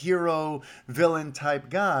anti-hero villain type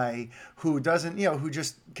guy who doesn't, who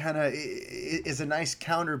just kind of is a nice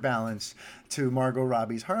counterbalance to Margot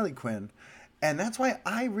Robbie's Harley Quinn. And that's why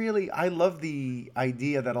I love the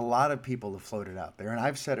idea that a lot of people have floated out there, and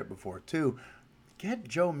I've said it before too. Get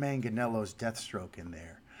Joe Manganiello's Deathstroke in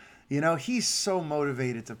there. He's so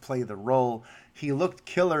motivated to play the role. He looked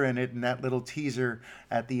killer in it in that little teaser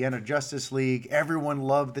at the end of Justice League. Everyone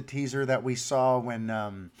loved the teaser that we saw when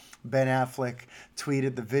Ben Affleck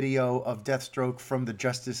tweeted the video of Deathstroke from the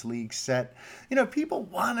Justice League set. People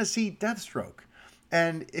want to see Deathstroke.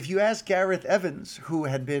 And if you ask Gareth Evans, who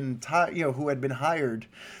had been hired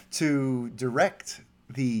to direct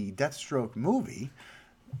the Deathstroke movie,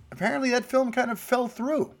 apparently that film kind of fell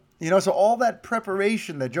through. So all that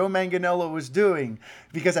preparation that Joe Manganiello was doing,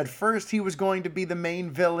 because at first he was going to be the main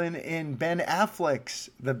villain in Ben Affleck's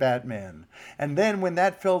The Batman. And then when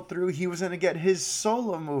that fell through, he was going to get his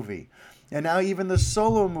solo movie. And now even the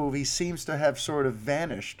solo movie seems to have sort of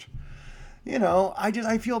vanished.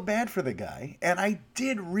 I feel bad for the guy, and I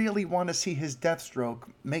did really want to see his Deathstroke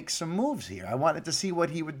make some moves here. I wanted to see what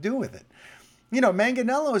he would do with it.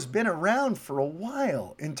 Manganiello has been around for a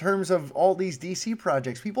while in terms of all these DC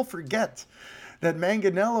projects. People forget that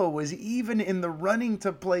Manganiello was even in the running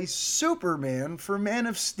to play Superman for Man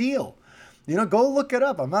of Steel. Go look it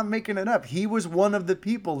up. I'm not making it up. He was one of the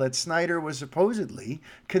people that Snyder was supposedly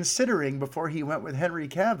considering before he went with Henry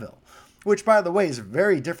Cavill. Which, by the way, is a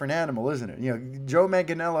very different animal, isn't it? Joe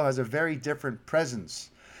Manganiello has a very different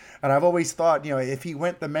presence. And I've always thought, if he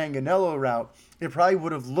went the Manganiello route, it probably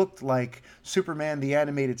would have looked like Superman the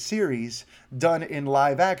Animated Series done in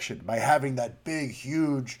live action by having that big,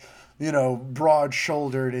 huge,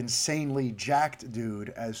 broad-shouldered, insanely jacked dude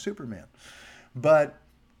as Superman. But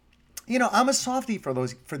I'm a softie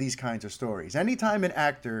for these kinds of stories. Anytime an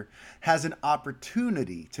actor has an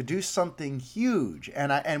opportunity to do something huge,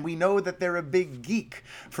 and we know that they're a big geek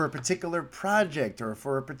for a particular project or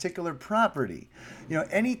for a particular property,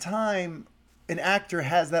 anytime an actor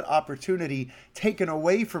has that opportunity taken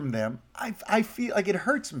away from them, I feel like it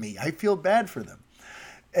hurts me. I feel bad for them.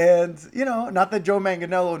 And, not that Joe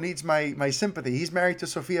Manganiello needs my sympathy. He's married to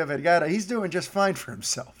Sofia Vergara. He's doing just fine for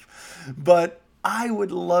himself. But I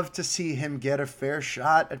would love to see him get a fair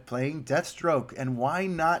shot at playing Deathstroke, and why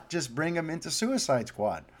not just bring him into Suicide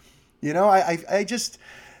Squad? I just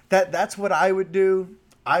that's what I would do.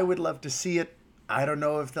 I would love to see it. I don't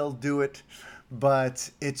know if they'll do it, but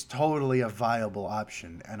it's totally a viable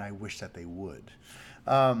option, and I wish that they would.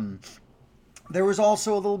 There was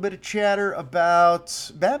also a little bit of chatter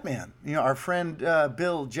about Batman. Our friend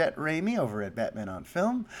Bill Jet Ramey over at Batman on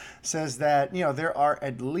Film says that, there are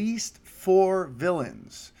at least 4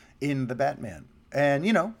 villains in the Batman. And,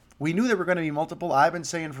 we knew there were going to be multiple. I've been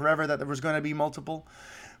saying forever that there was going to be multiple.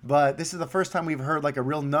 But this is the first time we've heard like a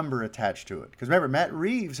real number attached to it. Because remember, Matt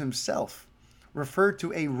Reeves himself referred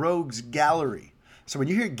to a rogues gallery. So when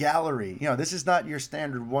you hear gallery, this is not your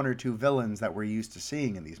standard 1 or 2 villains that we're used to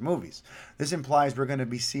seeing in these movies. This implies we're going to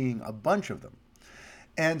be seeing a bunch of them.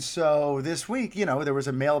 And so this week, there was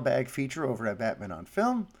a mailbag feature over at Batman on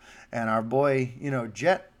Film. And our boy,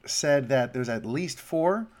 Jet said that there's at least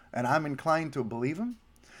 4. And I'm inclined to believe him.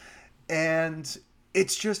 And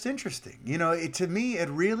it's just interesting. To me, it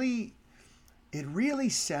really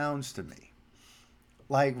sounds to me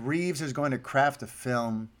like Reeves is going to craft a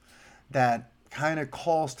film that kind of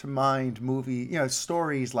calls to mind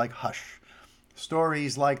stories like Hush,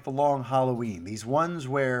 stories like The Long Halloween, these ones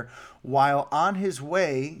where while on his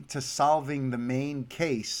way to solving the main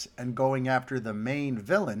case and going after the main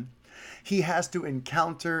villain, he has to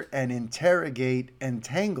encounter and interrogate and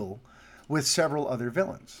tangle with several other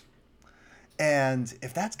villains. And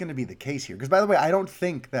if that's going to be the case here, because by the way, I don't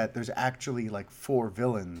think that there's actually like 4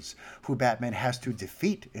 villains who Batman has to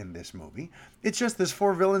defeat in this movie. It's just there's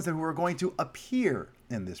 4 villains who are going to appear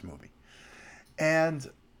in this movie. And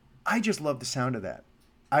I just love the sound of that.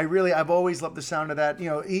 I've always loved the sound of that.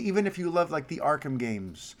 Even if you love like the Arkham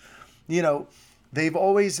games,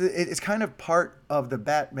 it's kind of part of the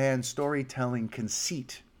Batman storytelling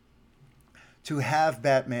conceit to have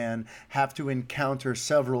Batman have to encounter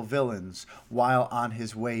several villains while on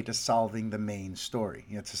his way to solving the main story,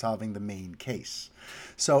 to solving the main case.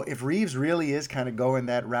 So if Reeves really is kind of going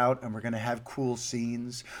that route, and we're going to have cool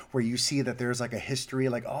scenes where you see that there's like a history,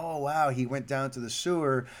 like, oh, wow, he went down to the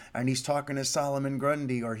sewer and he's talking to Solomon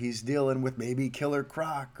Grundy, or he's dealing with maybe Killer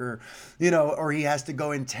Croc, or he has to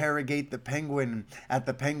go interrogate the Penguin at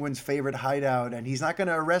the Penguin's favorite hideout, and he's not going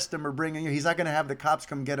to arrest him or he's not going to have the cops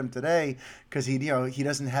come get him today because he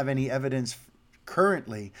doesn't have any evidence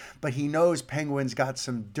currently, but he knows Penguin's got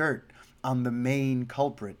some dirt on the main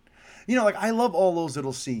culprit. I love all those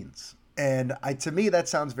little scenes. And to me, that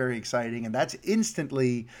sounds very exciting. And that's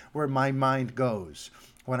instantly where my mind goes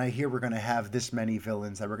when I hear we're going to have this many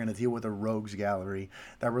villains, that we're going to deal with a rogues gallery,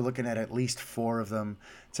 that we're looking at least 4 of them.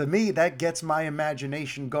 To me, that gets my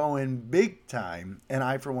imagination going big time. And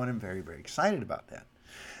I, for one, am very, very excited about that.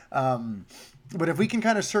 But if we can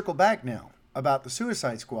kind of circle back now about the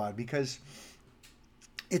Suicide Squad, because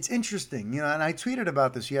it's interesting, and I tweeted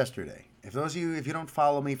about this yesterday. If you don't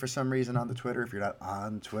follow me for some reason on the Twitter, if you're not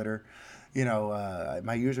on Twitter, my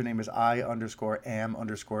username is I_am_MFR.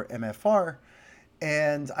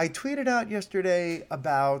 And I tweeted out yesterday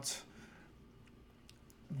about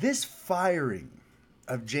this firing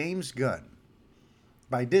of James Gunn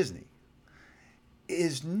by Disney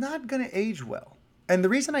is not going to age well. And the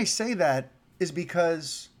reason I say that is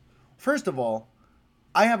because, first of all,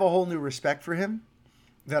 I have a whole new respect for him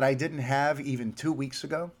that I didn't have even 2 weeks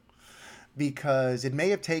ago. Because it may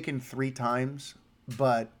have taken 3 times,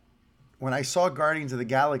 but when I saw Guardians of the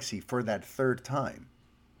Galaxy for that 3rd time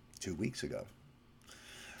 2 weeks ago,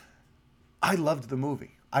 I loved the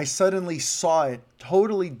movie. I suddenly saw it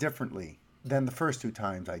totally differently than the first 2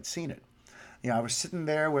 times I'd seen it. I was sitting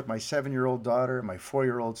there with my 7-year-old daughter and my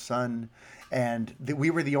 4-year-old son, and we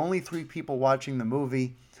were the only 3 people watching the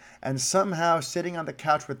movie. And somehow sitting on the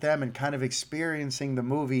couch with them and kind of experiencing the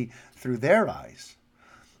movie through their eyes,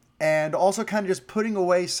 and also kind of just putting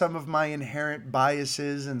away some of my inherent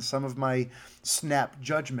biases and some of my snap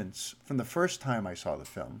judgments from the first time I saw the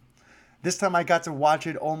film. This time I got to watch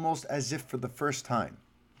it almost as if for the first time.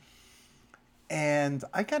 And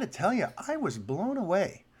I got to tell you, I was blown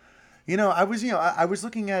away. I was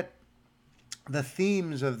looking at the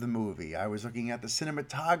themes of the movie. I was looking at the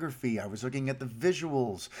cinematography. I was looking at the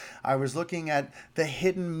visuals. I was looking at the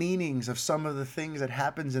hidden meanings of some of the things that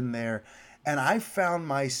happens in there. And I found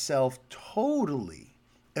myself totally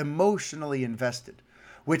emotionally invested,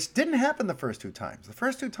 which didn't happen the first 2 times. The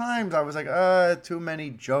first 2 times I was like, too many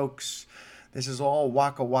jokes. This is all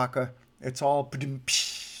waka waka. It's all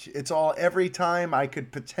every time I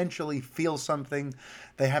could potentially feel something,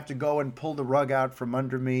 they have to go and pull the rug out from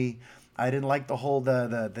under me. I didn't like the whole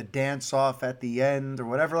the dance off at the end or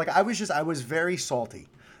whatever. I was very salty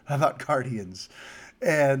about Guardians.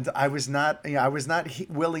 And I was not, I was not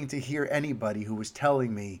willing to hear anybody who was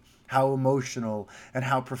telling me how emotional and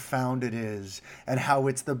how profound it is and how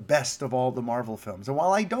it's the best of all the Marvel films. And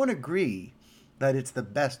while I don't agree that it's the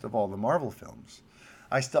best of all the Marvel films,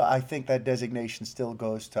 I think that designation still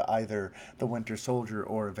goes to either The Winter Soldier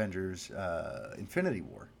or Avengers Infinity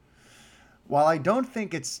War. While I don't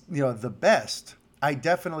think it's, the best, I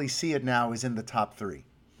definitely see it now as in the top three.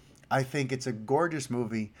 I think it's a gorgeous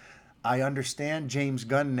movie. I understand James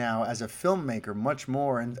Gunn now as a filmmaker much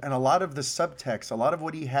more, and a lot of the subtext, a lot of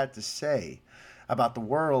what he had to say about the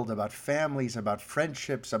world, about families, about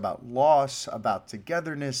friendships, about loss, about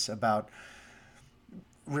togetherness, about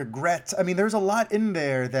regret. I mean, there's a lot in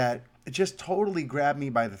there that just totally grabbed me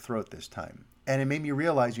by the throat this time. And it made me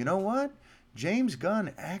realize, you know what? James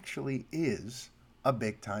Gunn actually is a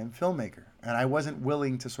big time filmmaker. And I wasn't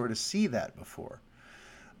willing to sort of see that before.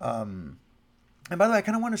 And by the way, I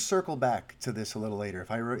kind of want to circle back to this a little later,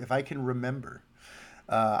 if I can remember.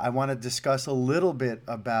 I want to discuss a little bit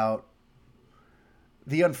about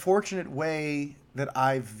the unfortunate way that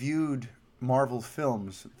I've viewed Marvel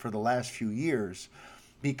films for the last few years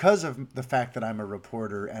because of the fact that I'm a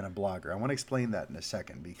reporter and a blogger. I want to explain that in a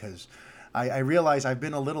second because I realize I've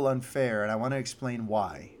been a little unfair, and I want to explain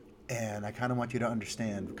why. And I kind of want you to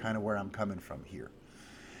understand kind of where I'm coming from here.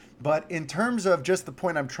 But in terms of just the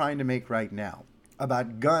point I'm trying to make right now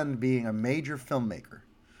about Gunn being a major filmmaker,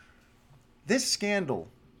 this scandal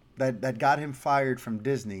that got him fired from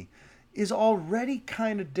Disney is already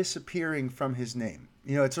kind of disappearing from his name.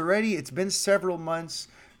 It's been several months.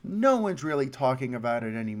 No one's really talking about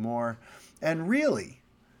it anymore. And really,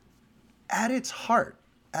 at its heart,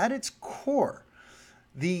 at its core,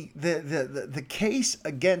 the case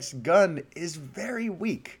against Gunn is very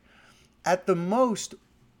weak. At the most,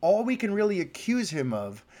 all we can really accuse him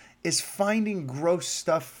of is finding gross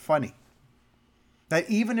stuff funny. That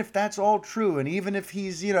even if that's all true, and even if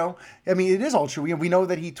he's, it is all true. We know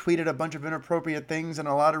that he tweeted a bunch of inappropriate things and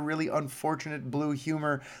a lot of really unfortunate blue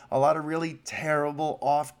humor, a lot of really terrible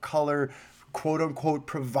off-color, quote-unquote,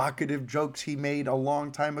 provocative jokes he made a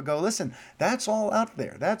long time ago. Listen, that's all out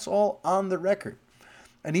there. That's all on the record.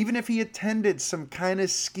 And even if he attended some kind of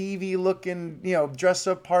skeevy-looking,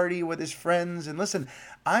 dress-up party with his friends, and listen,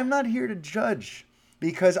 I'm not here to judge,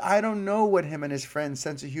 because I don't know what him and his friends'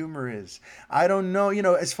 sense of humor is. I don't know,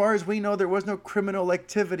 as far as we know, there was no criminal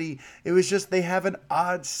activity. It was just they have an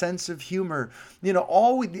odd sense of humor.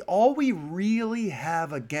 All we really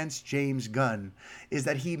have against James Gunn is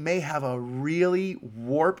that he may have a really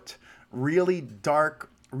warped, really dark,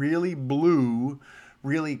 really blue,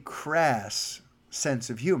 really crass sense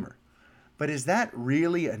of humor. But is that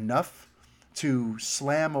really enough to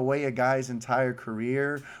slam away a guy's entire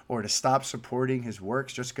career or to stop supporting his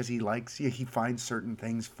works just because he finds certain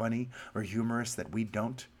things funny or humorous that we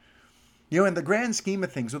don't? In the grand scheme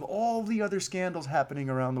of things, with all the other scandals happening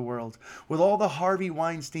around the world, with all the Harvey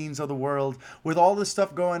Weinsteins of the world, with all the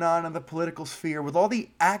stuff going on in the political sphere, with all the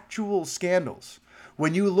actual scandals,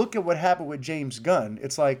 when you look at what happened with James Gunn,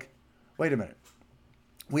 it's like, wait a minute.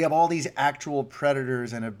 We have all these actual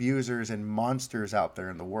predators and abusers and monsters out there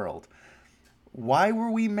in the world. Why were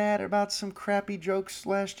we mad about some crappy jokes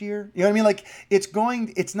last year?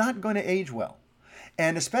 It's not going to age well.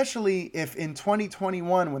 And especially if in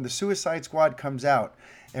 2021, when the Suicide Squad comes out,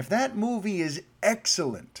 if that movie is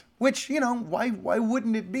excellent, which, why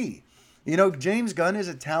wouldn't it be? James Gunn is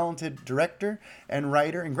a talented director and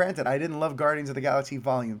writer. And granted, I didn't love Guardians of the Galaxy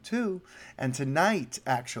Volume 2. And tonight,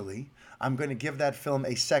 actually, I'm going to give that film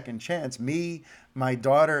a second chance. Me, my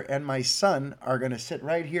daughter, and my son are going to sit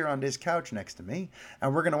right here on this couch next to me,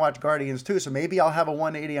 and we're going to watch Guardians 2. So maybe I'll have a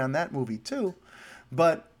 180 on that movie too.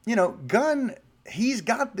 But, Gunn, he's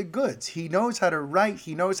got the goods. He knows how to write.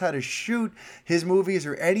 He knows how to shoot. His movies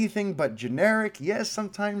are anything but generic. Yes,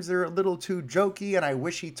 sometimes they're a little too jokey, and I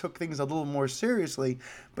wish he took things a little more seriously.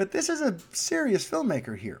 But this is a serious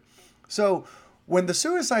filmmaker here. So when the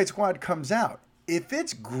Suicide Squad comes out, if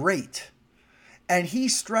it's great, and he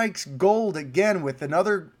strikes gold again with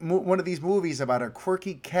another one of these movies about a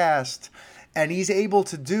quirky cast, and he's able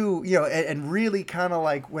to do, and really kind of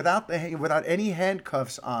like without any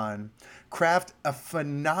handcuffs on, craft a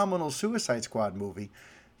phenomenal Suicide Squad movie,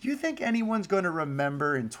 do you think anyone's going to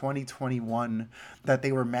remember in 2021 that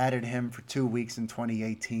they were mad at him for 2 weeks in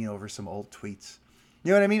 2018 over some old tweets?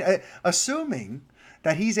 You know what I mean? Assuming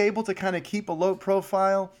that he's able to kind of keep a low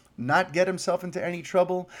profile, not get himself into any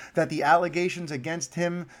trouble, that the allegations against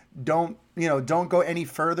him don't go any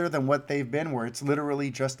further than what they've been, where it's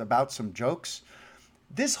literally just about some jokes.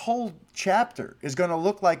 This whole chapter is going to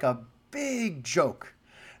look like a big joke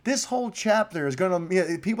This whole chapter is going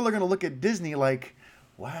to, people are going to look at Disney like,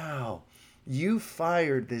 wow, you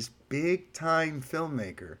fired this big time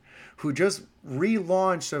filmmaker who just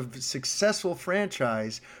relaunched a successful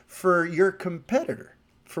franchise for your competitor,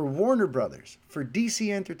 for Warner Brothers, for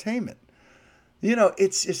DC Entertainment.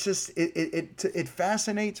 It's just it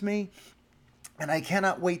fascinates me, and I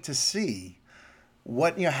cannot wait to see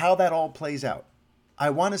how that all plays out. I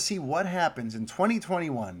want to see what happens in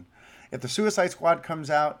 2021 if the Suicide Squad comes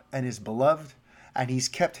out and is beloved, and he's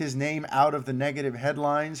kept his name out of the negative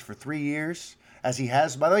headlines for 3 years, as he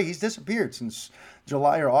has. By the way, he's disappeared since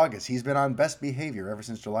July or August. He's been on best behavior ever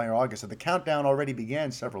since July or August. So the countdown already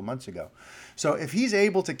began several months ago. So if he's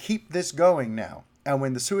able to keep this going now, and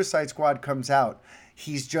when the Suicide Squad comes out,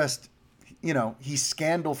 he's just, he's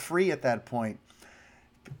scandal free at that point.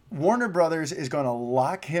 Warner Brothers is going to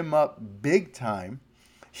lock him up big time.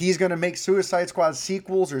 He's going to make Suicide Squad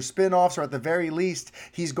sequels or spin-offs, or at the very least,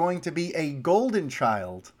 he's going to be a golden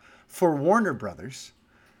child for Warner Brothers.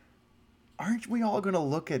 Aren't we all going to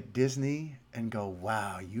look at Disney and go,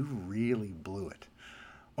 wow, you really blew it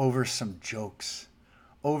over some jokes,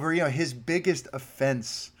 over, his biggest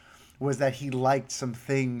offense was that he liked some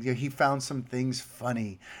things, he found some things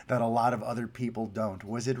funny that a lot of other people don't.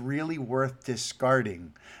 Was it really worth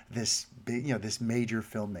discarding this big, this major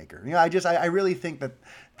filmmaker? I really think that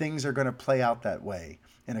things are going to play out that way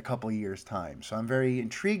in a couple years' time. So I'm very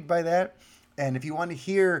intrigued by that. And if you want to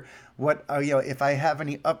hear what, if I have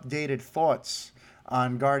any updated thoughts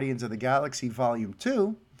on Guardians of the Galaxy Volume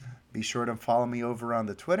 2, be sure to follow me over on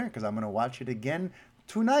the Twitter, because I'm going to watch it again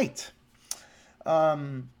tonight.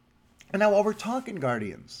 And now while we're talking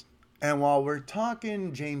Guardians, and while we're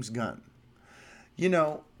talking James Gunn,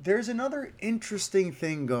 there's another interesting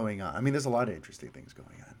thing going on. I mean, there's a lot of interesting things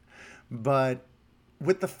going on. But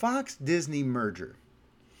with the Fox-Disney merger,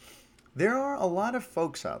 there are a lot of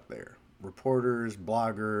folks out there, reporters,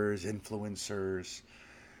 bloggers, influencers,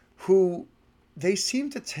 who they seem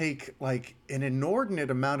to take like an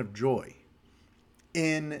inordinate amount of joy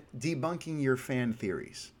in debunking your fan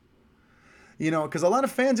theories. Because a lot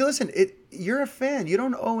of fans, listen, you're a fan. You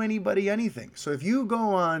don't owe anybody anything. So if you go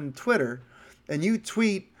on Twitter and you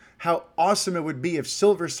tweet how awesome it would be if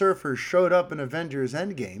Silver Surfer showed up in Avengers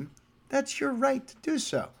Endgame, that's your right to do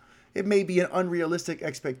so. It may be an unrealistic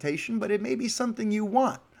expectation, but it may be something you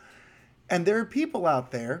want. And there are people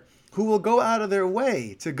out there who will go out of their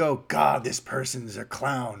way to go, God, this person's a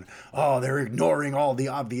clown. Oh, they're ignoring all the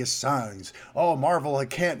obvious signs. Oh, Marvel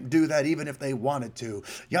can't do that even if they wanted to.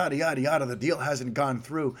 Yada, yada, yada. The deal hasn't gone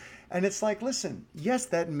through. And it's like, listen, yes,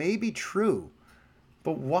 that may be true.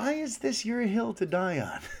 But why is this your hill to die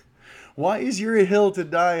on? Why is your hill to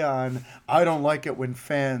die on, I don't like it when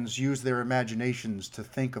fans use their imaginations to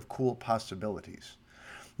think of cool possibilities?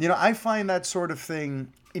 I find that sort of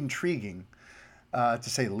thing intriguing, to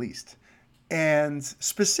say the least. And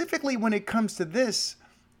specifically when it comes to this,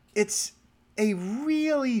 it's a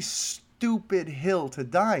really stupid hill to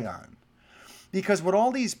die on. Because what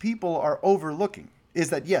all these people are overlooking is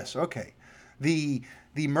that, yes, okay, the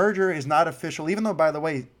merger is not official, even though, by the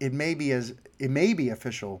way, it may be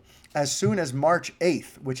official as soon as March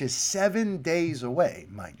 8th, which is 7 days away,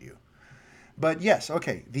 mind you. But yes,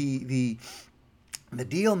 okay, the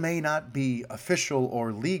deal may not be official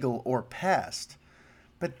or legal or passed,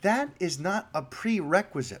 but that is not a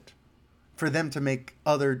prerequisite for them to make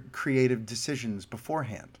other creative decisions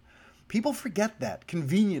beforehand. People forget that.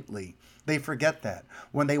 Conveniently, they forget that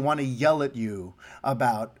when they want to yell at you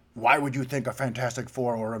about, why would you think a Fantastic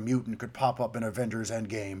Four or a mutant could pop up in Avengers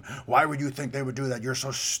Endgame? Why would you think they would do that? You're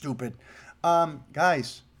so stupid.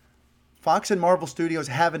 Guys, Fox and Marvel Studios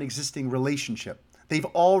have an existing relationship. They've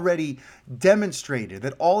already demonstrated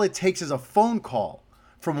that all it takes is a phone call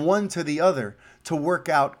from one to the other to work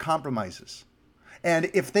out compromises.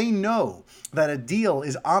 And if they know that a deal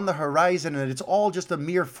is on the horizon and it's all just a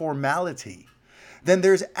mere formality, then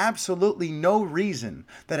there's absolutely no reason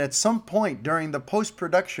that at some point during the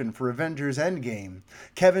post-production for Avengers Endgame,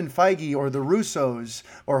 Kevin Feige or the Russos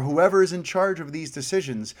or whoever is in charge of these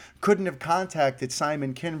decisions couldn't have contacted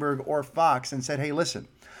Simon Kinberg or Fox and said, hey, listen,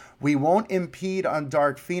 we won't impede on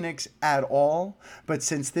Dark Phoenix at all, but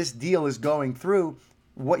since this deal is going through,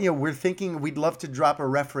 we're thinking we'd love to drop a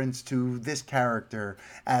reference to this character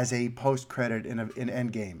as a post-credit in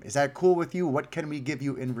Endgame. Is that cool with you? What can we give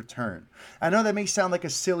you in return? I know that may sound like a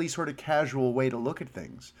silly sort of casual way to look at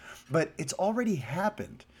things, but it's already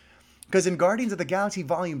happened. Because in Guardians of the Galaxy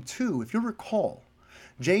Volume 2, if you recall,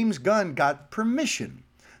 James Gunn got permission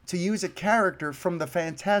to use a character from the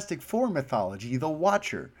Fantastic Four mythology, the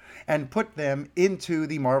Watcher, and put them into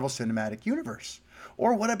the Marvel Cinematic Universe.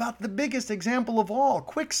 Or what about the biggest example of all,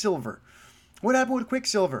 Quicksilver? What happened with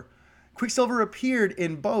Quicksilver? Quicksilver appeared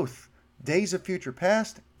in both Days of Future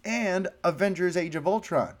Past and Avengers Age of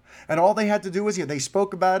Ultron. And all they had to do was, they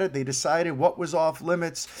spoke about it, they decided what was off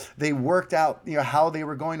limits, they worked out, how they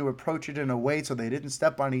were going to approach it in a way so they didn't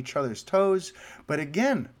step on each other's toes. But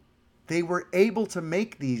again, they were able to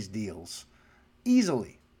make these deals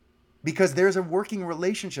easily because there's a working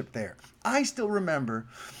relationship there. I still remember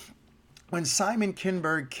when Simon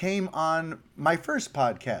Kinberg came on my first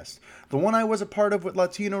podcast, the one I was a part of with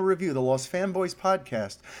Latino Review, the Los Fanboys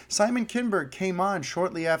Podcast. Simon Kinberg came on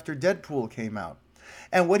shortly after Deadpool came out.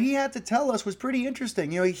 And what he had to tell us was pretty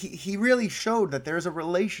interesting. He really showed that there's a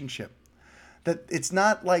relationship, that it's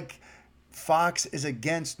not like Fox is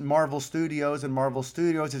against Marvel Studios and Marvel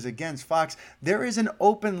Studios is against Fox. There is an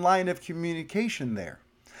open line of communication there.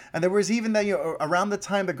 And there was even that, around the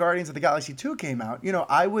time the Guardians of the Galaxy 2 came out,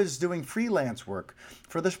 I was doing freelance work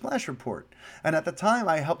for the Splash Report. And at the time,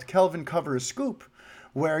 I helped Kelvin cover a scoop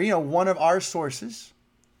where, one of our sources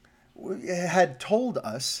had told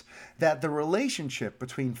us that the relationship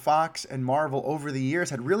between Fox and Marvel over the years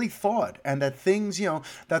had really thawed, and that things,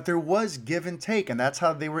 that there was give and take. And that's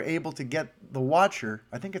how they were able to get the Watcher,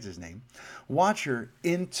 I think it's his name, Watcher,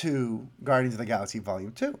 into Guardians of the Galaxy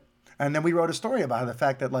Volume 2. And then we wrote a story about the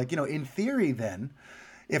fact that, in theory then,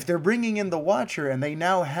 if they're bringing in the Watcher and they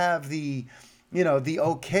now have the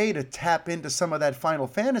okay to tap into some of that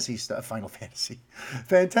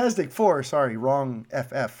Fantastic Four, sorry, wrong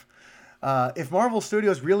FF. If Marvel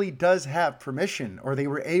Studios really does have permission, or they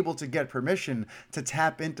were able to get permission to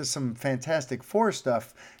tap into some Fantastic Four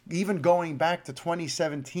stuff, even going back to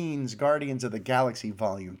 2017's Guardians of the Galaxy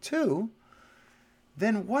Volume 2,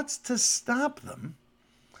 then what's to stop them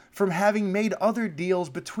from having made other deals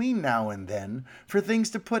between now and then for things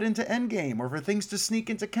to put into Endgame, or for things to sneak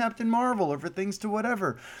into Captain Marvel, or for things to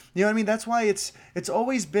whatever? You know what I mean? That's why it's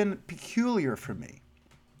always been peculiar for me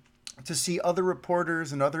to see other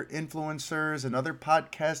reporters and other influencers and other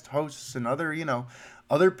podcast hosts and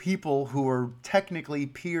other people who are technically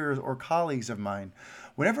peers or colleagues of mine.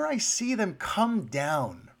 Whenever I see them come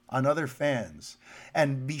down on other fans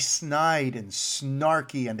and be snide and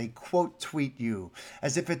snarky, and they quote tweet you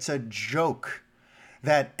as if it's a joke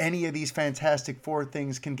that any of these Fantastic Four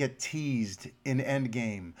things can get teased in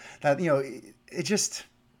Endgame, that,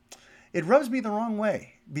 it rubs me the wrong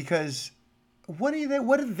way, because what do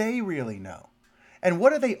they really know? And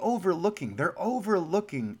what are they overlooking? They're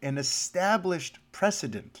overlooking an established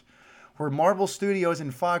precedent where Marvel Studios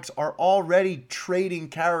and Fox are already trading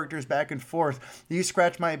characters back and forth. You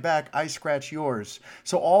scratch my back, I scratch yours.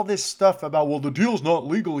 So all this stuff about, well, the deal's not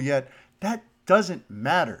legal yet, that doesn't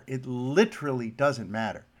matter. It literally doesn't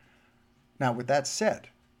matter. Now, with that said,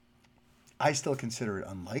 I still consider it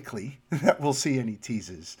unlikely that we'll see any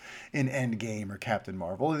teases in Endgame or Captain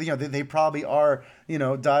Marvel. They probably are,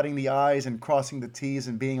 dotting the I's and crossing the T's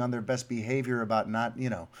and being on their best behavior about not,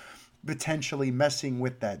 potentially messing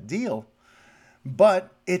with that deal.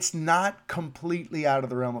 But it's not completely out of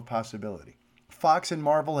the realm of possibility. Fox and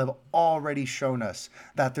Marvel have already shown us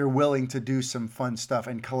that they're willing to do some fun stuff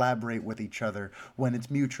and collaborate with each other when it's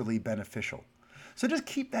mutually beneficial. So just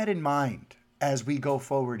keep that in mind as we go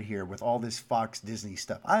forward here with all this Fox Disney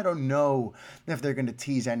stuff. I don't know if they're going to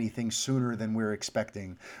tease anything sooner than we're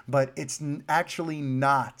expecting, but it's actually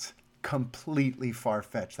not completely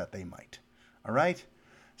far-fetched that they might. All right?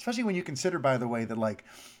 Especially when you consider, by the way, that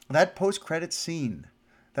that post-credit scene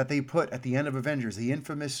that they put at the end of Avengers, the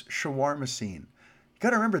infamous shawarma scene. You got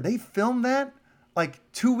to remember, they filmed that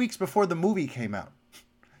 2 weeks before the movie came out.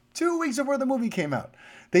 2 weeks before the movie came out.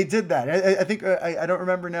 They did that. I think, I don't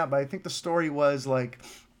remember now, but I think the story was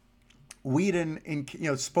Whedon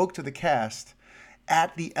spoke to the cast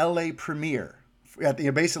at the LA premiere, at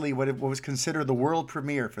basically what was considered the world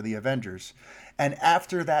premiere for the Avengers. And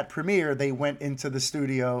after that premiere, they went into the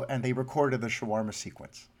studio and they recorded the shawarma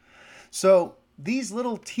sequence. So these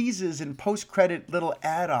little teases and post-credit little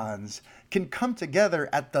add-ons can come together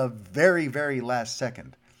at the very, very last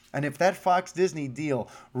second. And if that Fox Disney deal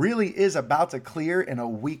really is about to clear in a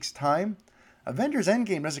week's time, Avengers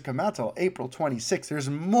Endgame doesn't come out till April 26th. There's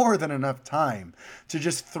more than enough time to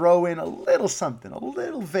just throw in a little something, a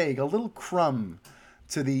little vague, a little crumb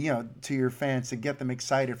to to your fans to get them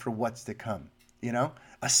excited for what's to come.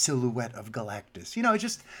 A silhouette of Galactus.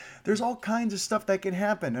 There's all kinds of stuff that can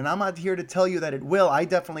happen. And I'm not here to tell you that it will. I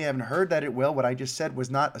definitely haven't heard that it will. What I just said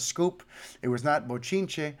was not a scoop. It was not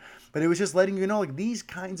bochinche. But it was just letting you know, these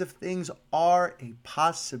kinds of things are a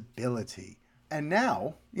possibility. And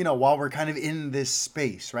now, while we're kind of in this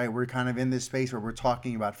space, right? We're kind of in this space where we're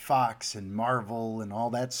talking about Fox and Marvel and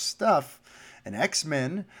all that stuff. And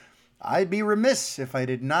X-Men, I'd be remiss if I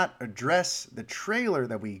did not address the trailer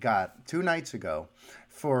that we got 2 nights ago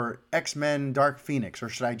for X-Men Dark Phoenix, or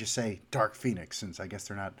should I just say Dark Phoenix, since I guess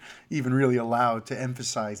they're not even really allowed to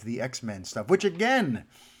emphasize the X-Men stuff, which again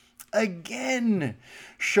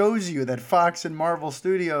shows you that Fox and Marvel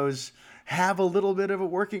Studios have a little bit of a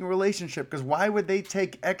working relationship, because why would they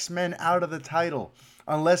take X-Men out of the title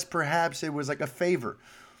unless perhaps it was like a favor?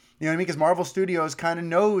 You know what I mean? Because Marvel Studios kind of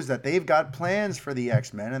knows that they've got plans for the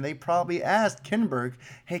X-Men, and they probably asked Kinberg,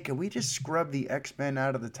 hey, can we just scrub the X-Men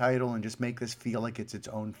out of the title and just make this feel like it's its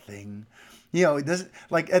own thing? You know, it doesn't,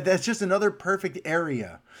 like, that's just another perfect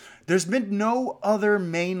area. There's been no other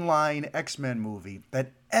mainline X-Men movie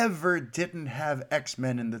that ever didn't have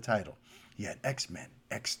X-Men in the title. Yet X-Men,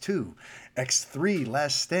 X2, X3,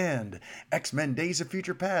 Last Stand, X-Men Days of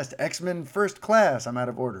Future Past, X-Men First Class, I'm out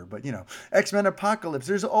of order, but you know, X-Men Apocalypse,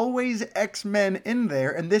 there's always X-Men in there,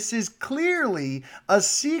 and this is clearly a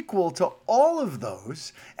sequel to all of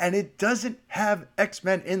those, and it doesn't have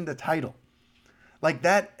X-Men in the title. Like,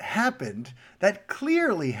 that happened, that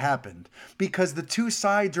clearly happened, because the two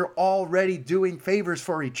sides are already doing favors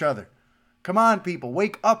for each other. Come on, people,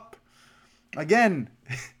 wake up. Again,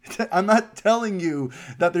 I'm not telling you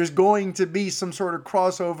that there's going to be some sort of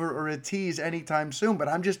crossover or a tease anytime soon, but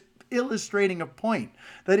I'm just illustrating a point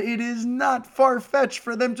that it is not far-fetched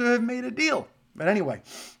for them to have made a deal. But anyway,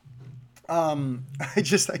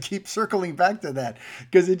 I keep circling back to that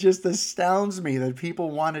because it just astounds me that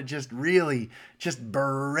people want to just really just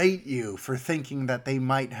berate you for thinking that they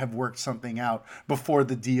might have worked something out before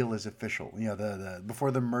the deal is official. You know, the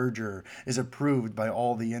before the merger is approved by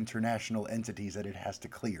all the international entities that it has to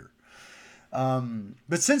clear.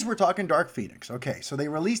 But since we're talking Dark Phoenix, okay, so they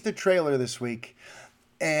released a trailer this week,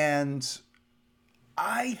 and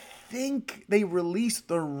I think they released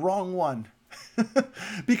the wrong one.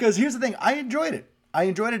 Because here's the thing, I enjoyed it. I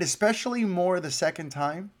enjoyed it especially more the second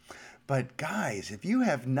time. But guys, if you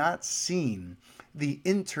have not seen the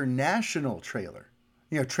international trailer,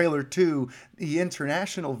 you know, trailer 2, the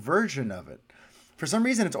international version of it, for some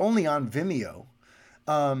reason it's only on Vimeo.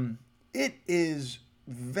 It is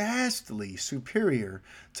vastly superior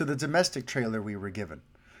to the domestic trailer we were given.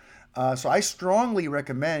 So I strongly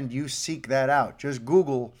recommend you seek that out. Just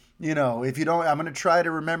Google, you know, if you don't, I'm going to try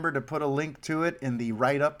to remember to put a link to it in the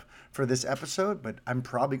write-up for this episode, but I'm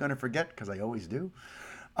probably going to forget because I always do.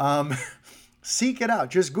 Seek it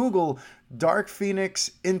out. Just Google Dark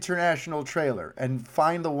Phoenix International Trailer and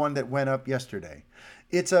find the one that went up yesterday.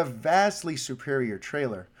 It's a vastly superior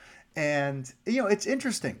trailer. And, you know, it's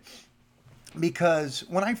interesting because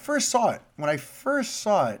when I first saw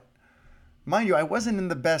it, mind you, I wasn't in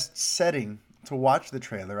the best setting to watch the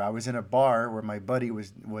trailer. I was in a bar where my buddy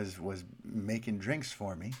was making drinks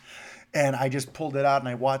for me, and I just pulled it out and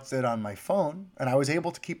I watched it on my phone, and I was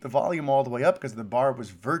able to keep the volume all the way up because the bar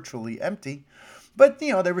was virtually empty. But,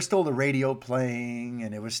 you know, there was still the radio playing,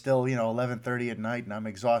 and it was still, you know, 11:30 at night, and I'm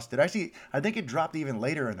exhausted. Actually, I think it dropped even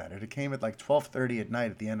later in that. It came at like 12:30 at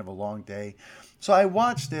night at the end of a long day. So I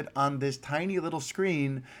watched it on this tiny little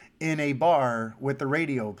screen in a bar with the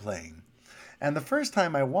radio playing. And the first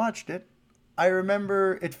time I watched it, I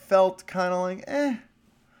remember it felt kind of like,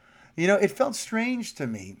 You know, it felt strange to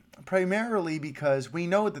me, primarily because we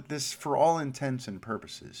know that this, for all intents and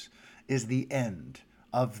purposes, is the end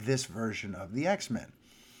of this version of the X-Men.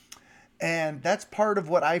 And that's part of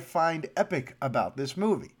what I find epic about this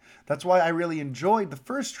movie. That's why I really enjoyed the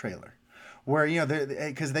first trailer, where, you know,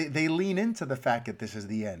 because they lean into the fact that this is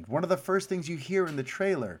the end. One of the first things you hear in the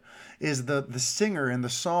trailer is the singer in the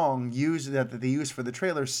song that they use for the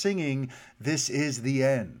trailer singing, "This is the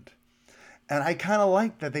end." And I kind of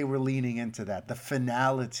like that they were leaning into that, the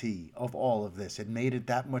finality of all of this. It made it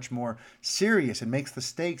that much more serious. It makes the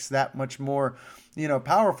stakes that much more, you know,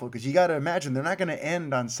 powerful. Because you got to imagine they're not going to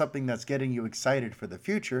end on something that's getting you excited for the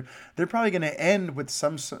future. They're probably going to end with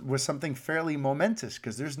something fairly momentous,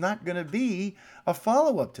 because there's not going to be a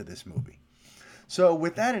follow-up to this movie. So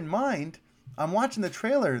with that in mind, I'm watching the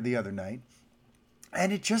trailer the other night,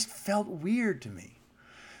 and it just felt weird to me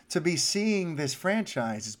to be seeing this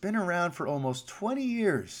franchise. It's been around for almost 20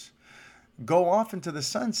 years, go off into the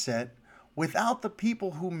sunset without the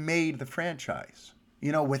people who made the franchise.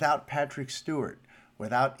 You know, without Patrick Stewart,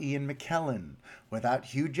 without Ian McKellen, without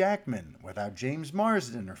Hugh Jackman, without James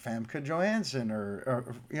Marsden or Famke Johansson or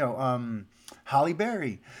Halle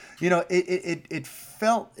Berry. You know, it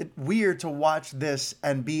felt weird to watch this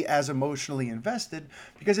and be as emotionally invested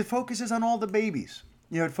because it focuses on all the babies.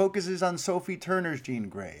 You know, it focuses on Sophie Turner's Jean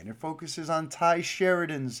Grey, and it focuses on Ty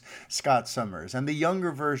Sheridan's Scott Summers, and the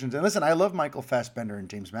younger versions. And listen, I love Michael Fassbender and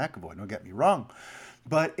James McAvoy, don't get me wrong.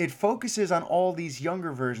 but it focuses on all these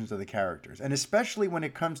younger versions of the characters, and especially when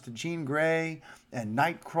it comes to Jean Grey and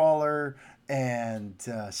Nightcrawler and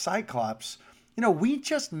Cyclops. We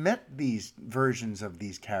just met these versions of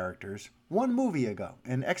these characters one movie ago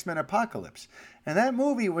in X-Men Apocalypse, and that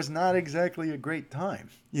movie was not exactly a great time.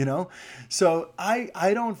 So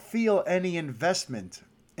I don't feel any investment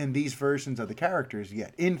in these versions of the characters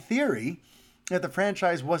yet. In theory, if the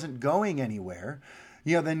franchise wasn't going anywhere,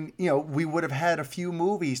 then we would have had a few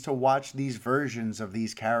movies to watch these versions of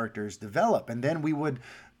these characters develop, and then we would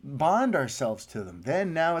bond ourselves to them.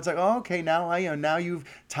 Then now it's like, oh, okay, now you've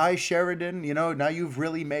Ty Sheridan, now you've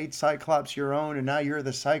really made Cyclops your own, and now you're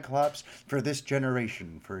the Cyclops for this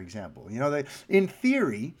generation, for example. In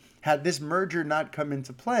theory, had this merger not come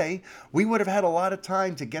into play, we would have had a lot of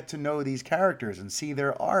time to get to know these characters and see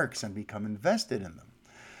their arcs and become invested in them.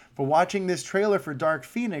 But watching this trailer for Dark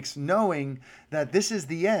Phoenix, knowing that this is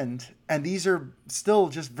the end, and these are still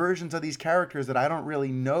just versions of these characters that I don't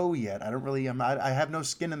really know yet, I have no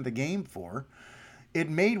skin in the game for, it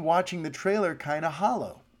made watching the trailer kind of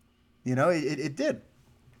hollow. It did.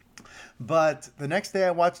 But the next day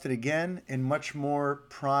I watched it again in much more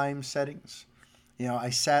prime settings. I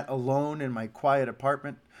sat alone in my quiet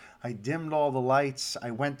apartment. I dimmed all the lights.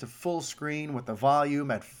 I went to full screen with the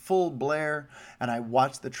volume at full blare, and I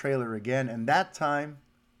watched the trailer again. And that time,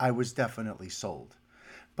 I was definitely sold.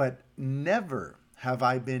 But never have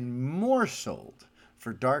I been more sold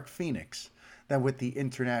for Dark Phoenix than with the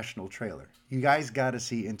international trailer. You guys got to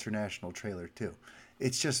see international trailer too.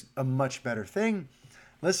 It's just a much better thing.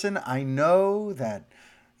 Listen, I know that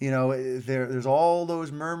there's all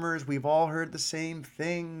those murmurs. We've all heard the same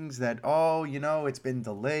things that, it's been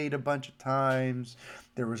delayed a bunch of times.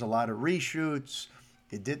 There was a lot of reshoots.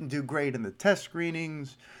 It didn't do great in the test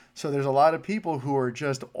screenings. So there's a lot of people who are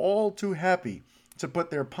just all too happy to put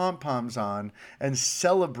their pom-poms on and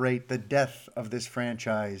celebrate the death of this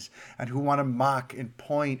franchise, and who want to mock and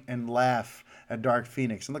point and laugh at Dark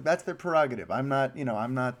Phoenix. And look, that's their prerogative.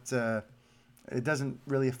 It doesn't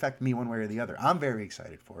really affect me one way or the other. I'm very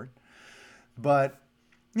excited for it. But,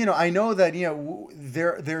 I know that,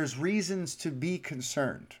 there's reasons to be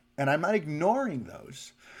concerned. And I'm not ignoring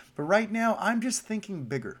those. But right now, I'm just thinking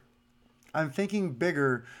bigger. I'm thinking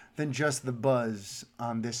bigger than just the buzz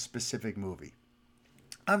on this specific movie.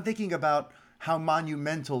 I'm thinking about how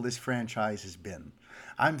monumental this franchise has been.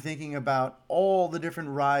 I'm thinking about all the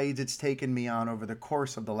different rides it's taken me on over the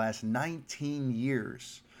course of the last 19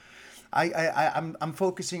 years. I'm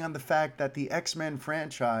focusing on the fact that the X-Men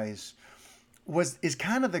franchise is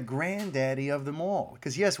kind of the granddaddy of them all.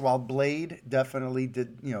 Because yes, while Blade definitely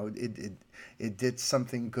did, it did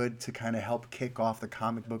something good to kind of help kick off the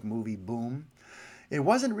comic book movie boom, it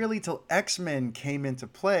wasn't really till X-Men came into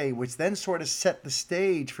play, which then sort of set the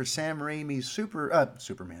stage for Sam Raimi's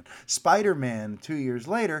Spider-Man 2 years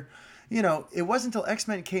later. It wasn't until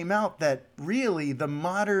X-Men came out that really the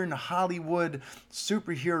modern Hollywood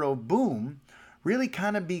superhero boom really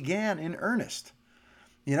kind of began in earnest.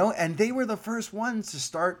 And they were the first ones to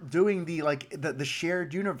start doing the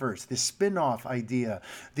shared universe, the spin-off idea.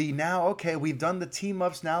 We've done the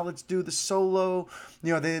team-ups, now let's do the solo. They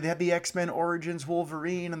had the X-Men Origins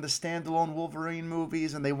Wolverine and the standalone Wolverine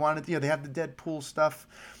movies, and they wanted, they have the Deadpool stuff.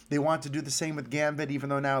 They want to do the same with Gambit, even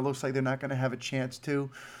though now it looks like they're not going to have a chance to.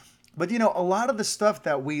 But, a lot of the stuff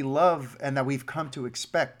that we love and that we've come to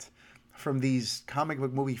expect from these comic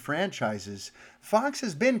book movie franchises, Fox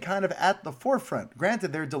has been kind of at the forefront.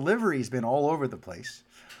 Granted, their delivery's been all over the place.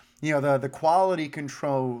 The quality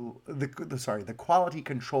control, the quality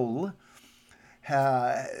control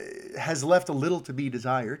has left a little to be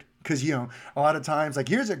desired. Because, a lot of times,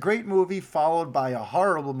 here's a great movie followed by a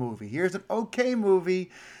horrible movie. Here's an okay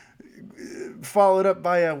movie followed up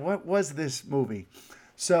by a, what was this movie?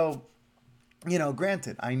 So,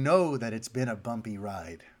 granted, I know that it's been a bumpy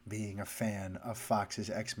ride being a fan of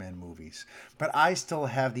Fox's X-Men movies, but I still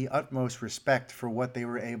have the utmost respect for what they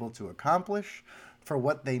were able to accomplish, for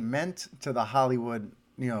what they meant to the Hollywood,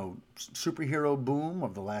 superhero boom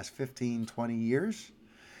of the last 15, 20 years.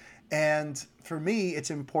 And for me,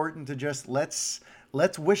 it's important to just let's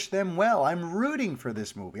wish them well. I'm rooting for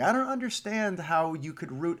this movie. I don't understand how you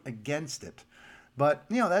could root against it. But,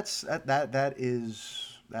 that's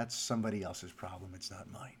somebody else's problem. It's not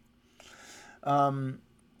mine.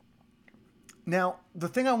 Now, the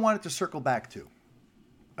thing I wanted to circle back to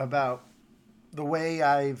about the way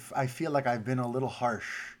I feel like I've been a little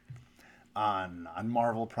harsh on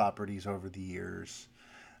Marvel properties over the years.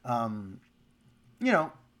 How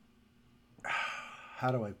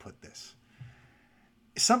do I put this?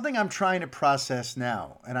 Something I'm trying to process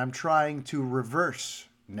now, and I'm trying to reverse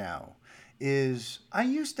now, is I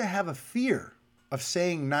used to have a fear of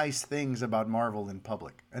saying nice things about Marvel in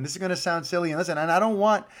public. And this is going to sound silly. And listen, and I don't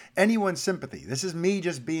want anyone's sympathy. This is me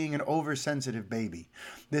just being an oversensitive baby.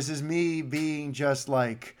 This is me being just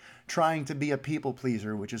like trying to be a people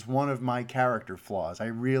pleaser, which is one of my character flaws. I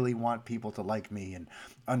really want people to like me and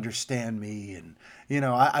understand me. And,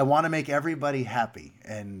 I want to make everybody happy.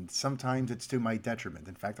 And sometimes it's to my detriment.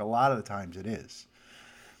 In fact, a lot of the times it is.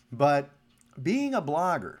 But being a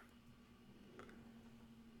blogger,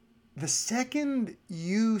 the second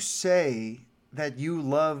you say that you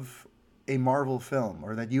love a Marvel film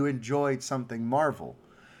or that you enjoyed something Marvel,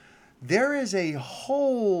 there is a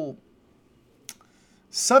whole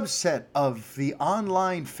subset of the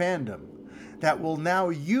online fandom that will now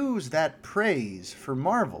use that praise for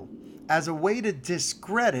Marvel as a way to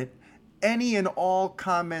discredit any and all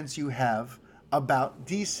comments you have about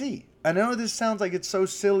DC. I know this sounds like it's so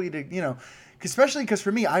silly to, especially because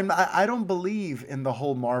for me, I don't believe in the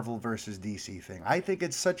whole Marvel versus DC thing. I think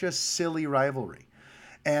it's such a silly rivalry.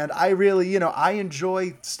 And I really, I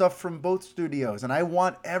enjoy stuff from both studios and I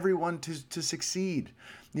want everyone to succeed.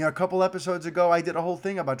 A couple episodes ago, I did a whole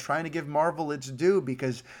thing about trying to give Marvel its due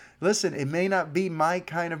because, listen, it may not be my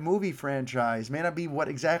kind of movie franchise, may not be what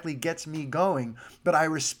exactly gets me going, but I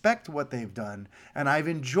respect what they've done and I've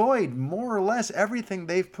enjoyed more or less everything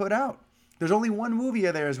they've put out. There's only one movie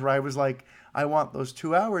of theirs where I was like, I want those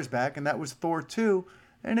 2 hours back, and that was Thor 2,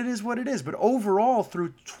 and it is what it is. But overall,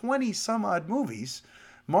 through 20 some odd movies,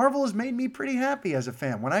 Marvel has made me pretty happy as a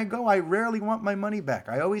fan. When I go, I rarely want my money back.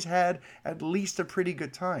 I always had at least a pretty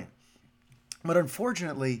good time. But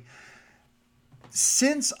unfortunately,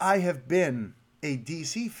 since I have been a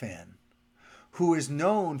DC fan who is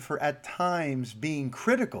known for at times being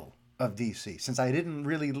critical of DC, since I didn't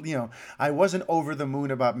really, I wasn't over the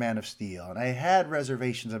moon about Man of Steel, and I had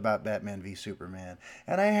reservations about Batman v Superman,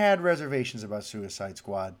 and I had reservations about Suicide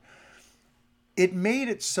Squad, it made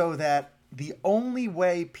it so that the only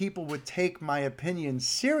way people would take my opinion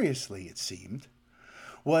seriously, it seemed,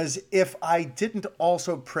 was if I didn't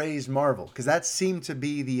also praise Marvel, because that seemed to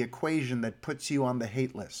be the equation that puts you on the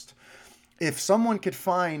hate list. If someone could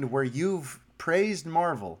find where you've praised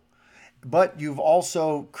Marvel, but you've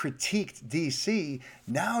also critiqued DC,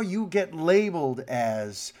 now you get labeled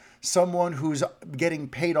as someone who's getting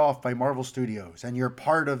paid off by Marvel Studios, and you're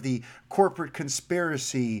part of the corporate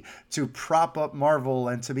conspiracy to prop up Marvel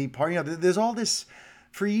and to be part, there's all this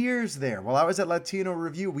for years there. While I was at Latino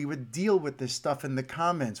Review, we would deal with this stuff in the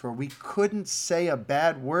comments where we couldn't say a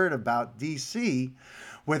bad word about DC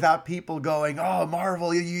without people going, oh,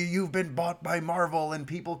 Marvel, you've been bought by Marvel, and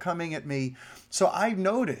people coming at me. So I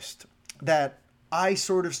noticed that I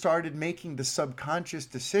sort of started making the subconscious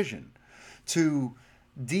decision to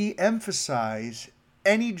de-emphasize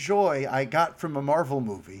any joy I got from a Marvel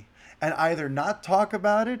movie and either not talk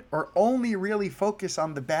about it or only really focus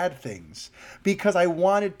on the bad things, because I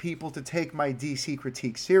wanted people to take my DC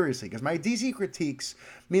critiques seriously, because my DC critiques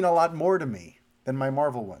mean a lot more to me than my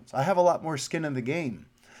Marvel ones. I have a lot more skin in the game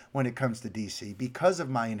when it comes to DC because of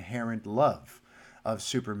my inherent love of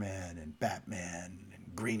Superman and Batman,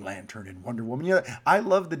 Green Lantern and Wonder Woman. I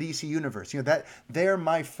love the DC universe. That they're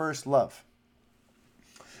my first love.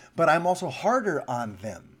 But I'm also harder on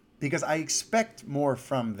them because I expect more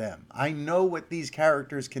from them. I know what these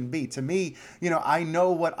characters can be. To me, I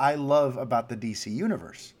know what I love about the DC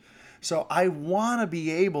universe. So I want to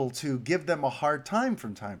be able to give them a hard time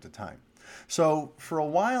from time to time. So for a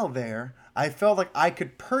while there, I felt like I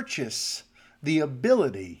could purchase the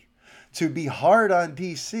ability to be hard on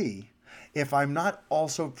DC if I'm not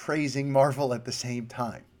also praising Marvel at the same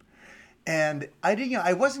time. And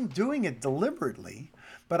I wasn't doing it deliberately,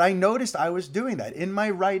 but I noticed I was doing that in my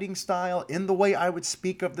writing style, in the way I would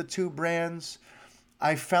speak of the two brands.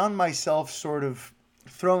 I found myself sort of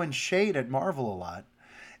throwing shade at Marvel a lot.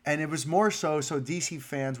 And it was more so DC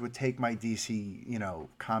fans would take my DC,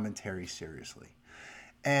 commentary seriously.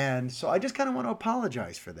 And so I just kind of want to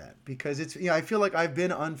apologize for that, because it's, I feel like I've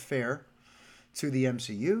been unfair to the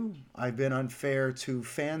MCU. I've been unfair to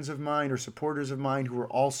fans of mine or supporters of mine who are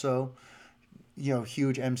also,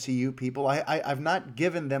 huge MCU people. I've not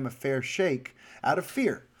given them a fair shake out of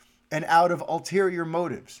fear and out of ulterior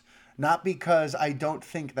motives. Not because I don't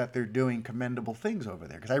think that they're doing commendable things over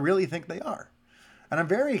there, because I really think they are. And I'm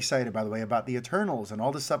very excited, by the way, about the Eternals and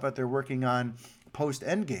all the stuff that they're working on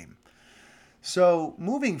post-Endgame. So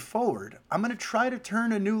moving forward, I'm going to try to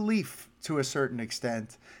turn a new leaf to a certain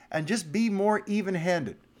extent and just be more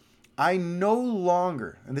even-handed. I no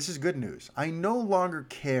longer, and this is good news, I no longer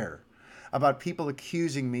care about people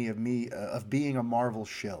accusing me of being a Marvel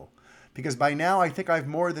shill. Because by now I think I've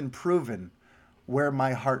more than proven where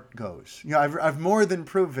my heart goes. You know, I've more than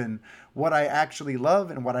proven what I actually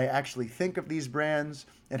love and what I actually think of these brands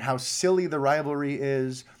and how silly the rivalry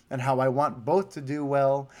is and how I want both to do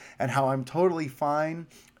well and how I'm totally fine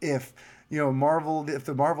if, you know, if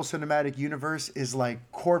the Marvel Cinematic Universe is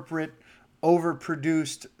like corporate,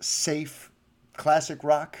 overproduced, safe, classic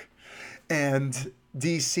rock, and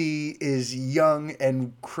DC is young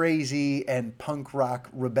and crazy and punk rock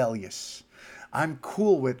rebellious. I'm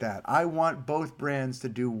cool with that. I want both brands to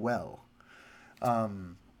do well.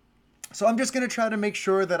 So I'm just going to try to make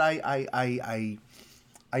sure that I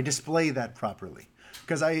display that properly.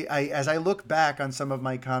 Because as I look back on some of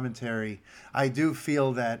my commentary, I do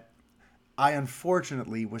feel that I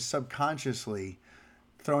unfortunately was subconsciously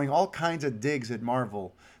throwing all kinds of digs at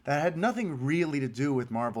Marvel that had nothing really to do with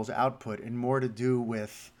Marvel's output and more to do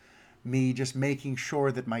with me just making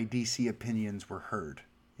sure that my DC opinions were heard.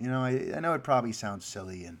 You know, I know it probably sounds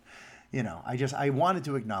silly, and, you know, I wanted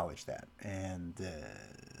to acknowledge that, and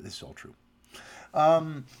this is all true.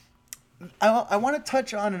 I want to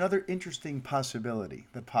touch on another interesting possibility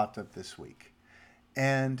that popped up this week,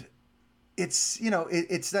 and it's, you know,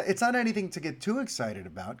 it's not anything to get too excited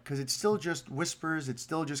about because it's still just whispers. It's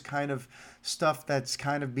still just kind of stuff that's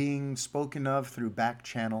kind of being spoken of through back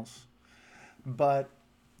channels. But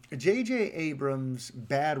J.J. Abrams'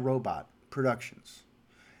 Bad Robot Productions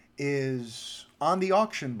is on the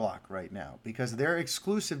auction block right now because their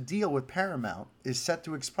exclusive deal with Paramount is set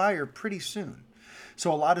to expire pretty soon.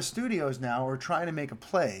 So a lot of studios now are trying to make a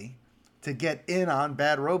play to get in on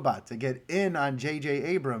Bad Robot, to get in on J.J.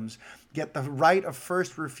 Abrams, get the right of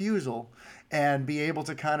first refusal, and be able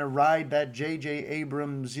to kind of ride that J.J.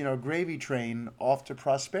 Abrams, you know, gravy train off to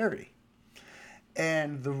prosperity.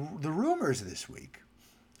 And the rumors this week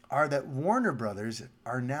are that Warner Brothers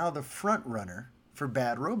are now the front runner for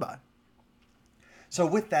Bad Robot. So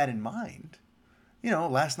with that in mind, you know,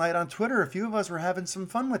 last night on Twitter, a few of us were having some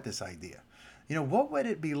fun with this idea. You know, what would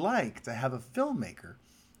it be like to have a filmmaker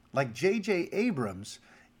like J.J. Abrams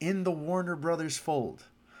in the Warner Brothers fold?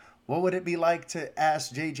 What would it be like to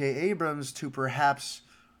ask J.J. Abrams to perhaps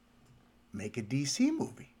make a DC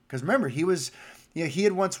movie? Because remember, he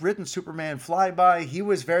had once written Superman Flyby. He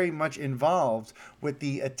was very much involved with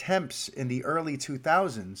the attempts in the early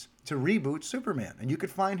 2000s to reboot Superman. And you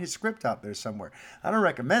could find his script out there somewhere. I don't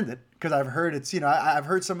recommend it because I've heard it's, you know, I've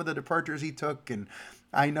heard some of the departures he took, and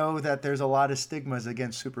I know that there's a lot of stigmas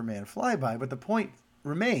against Superman Flyby. But the point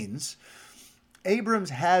remains, Abrams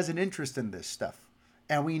has an interest in this stuff.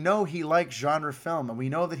 And we know he likes genre film, and we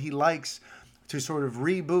know that he likes to sort of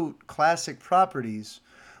reboot classic properties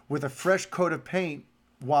with a fresh coat of paint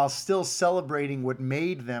while still celebrating what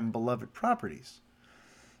made them beloved properties.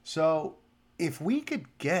 So if we could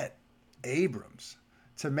get Abrams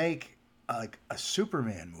to make a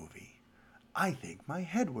Superman movie, I think my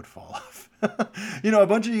head would fall off. You know, a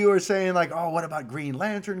bunch of you are saying like, oh, what about Green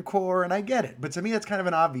Lantern Corps? And I get it. But to me, that's kind of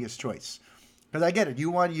an obvious choice. Because I get it.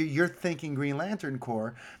 You're thinking Green Lantern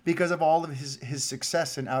Corps because of all of his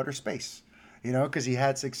success in outer space. You know, because he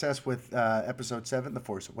had success with Episode 7, The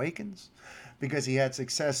Force Awakens. Because he had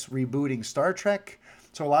success rebooting Star Trek.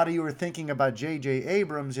 So a lot of you are thinking about J.J.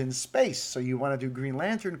 Abrams in space. So you want to do Green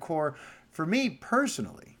Lantern Corps. For me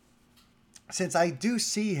personally, since I do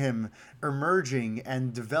see him emerging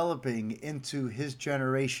and developing into his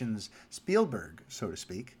generation's Spielberg, so to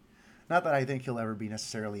speak. Not that I think he'll ever be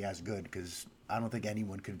necessarily as good, because I don't think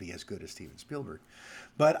anyone could be as good as Steven Spielberg.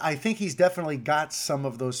 But I think he's definitely got some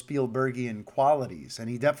of those Spielbergian qualities. And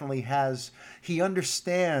he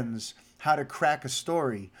understands how to crack a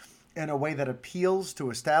story in a way that appeals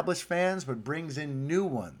to established fans, but brings in new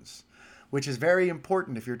ones, which is very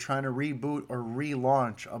important if you're trying to reboot or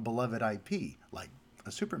relaunch a beloved IP, like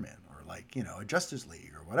a Superman or like, you know, a Justice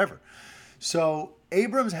League or whatever. So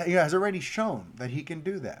Abrams has already shown that he can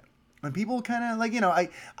do that. And people kind of like, you know,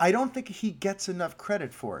 I don't think he gets enough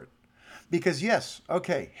credit for it. Because yes,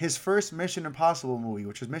 okay, his first Mission Impossible movie,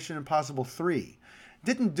 which was Mission Impossible 3,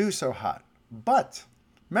 didn't do so hot. But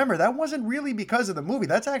remember, that wasn't really because of the movie.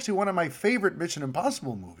 That's actually one of my favorite Mission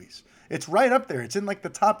Impossible movies. It's right up there. It's in like the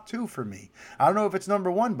top 2 for me. I don't know if it's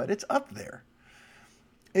number 1, but it's up there.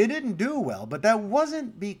 It didn't do well, but that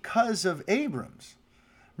wasn't because of Abrams.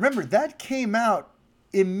 Remember, that came out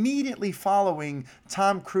immediately following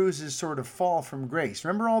Tom Cruise's sort of fall from grace.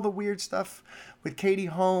 Remember all the weird stuff with Katie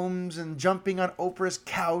Holmes and jumping on Oprah's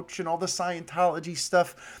couch and all the Scientology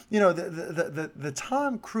stuff? You know, the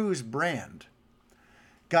Tom Cruise brand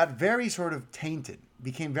got very sort of tainted,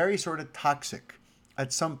 became very sort of toxic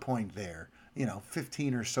at some point there, you know,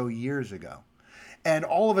 15 or so years ago. And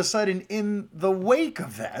all of a sudden, in the wake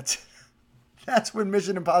of that, That's when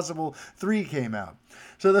Mission Impossible 3 came out.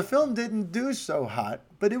 So the film didn't do so hot,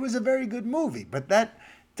 but it was a very good movie. But that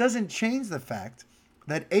doesn't change the fact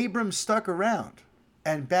that Abrams stuck around,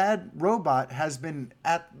 and Bad Robot has been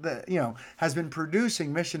has been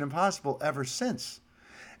producing Mission Impossible ever since.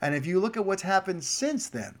 And if you look at what's happened since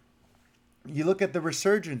then, you look at the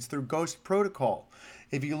resurgence through Ghost Protocol.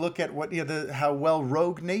 If you look at how well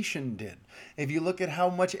Rogue Nation did, if you look at how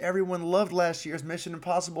much everyone loved last year's Mission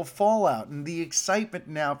Impossible Fallout and the excitement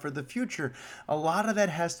now for the future, a lot of that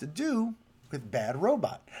has to do with Bad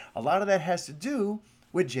Robot. A lot of that has to do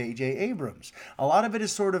with J.J. Abrams. A lot of it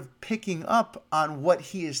is sort of picking up on what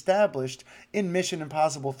he established in Mission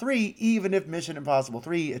Impossible 3, even if Mission Impossible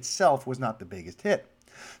 3 itself was not the biggest hit.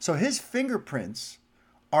 So his fingerprints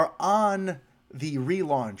are on the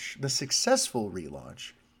relaunch, the successful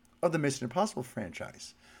relaunch of the Mission Impossible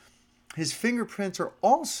franchise. His fingerprints are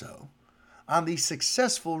also on the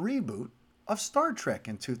successful reboot of Star Trek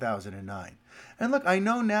in 2009. And look, I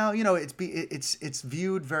know now, it's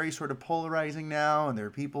viewed very sort of polarizing now, and there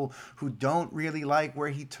are people who don't really like where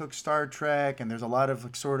he took Star Trek, and there's a lot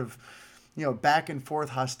of back and forth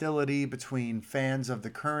hostility between fans of the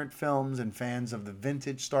current films and fans of the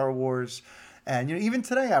vintage Star Wars. And even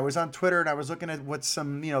today, I was on Twitter and I was looking at what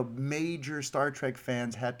some major Star Trek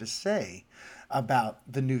fans had to say about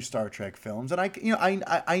the new Star Trek films. And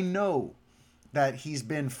I know that he's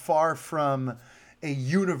been far from a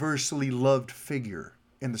universally loved figure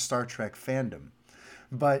in the Star Trek fandom,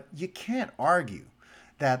 but you can't argue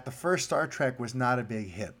that the first Star Trek was not a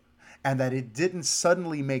big hit, and that it didn't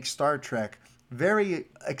suddenly make Star Trek very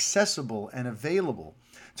accessible and available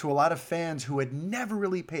to a lot of fans who had never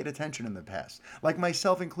really paid attention in the past, like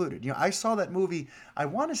myself included. I saw that movie, I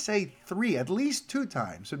want to say at least 2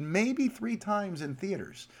 times, and maybe 3 times in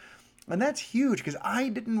theaters. And that's huge because I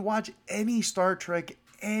didn't watch any Star Trek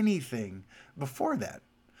anything before that.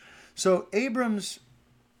 So Abrams,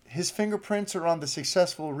 his fingerprints are on the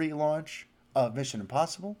successful relaunch of Mission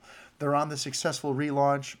Impossible. They're on the successful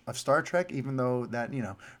relaunch of Star Trek, even though that,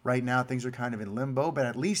 right now things are kind of in limbo, but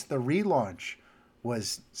at least the relaunch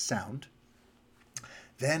was sound.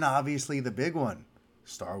 Then obviously the big one,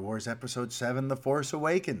 Star Wars Episode 7, The Force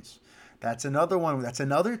Awakens. That's another one. That's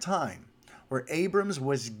another time where Abrams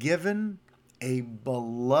was given a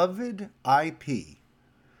beloved IP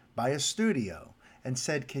by a studio and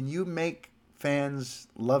said, can you make fans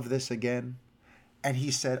love this again? And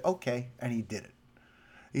he said, okay, and he did it.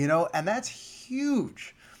 And that's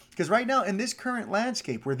huge. Because right now, in this current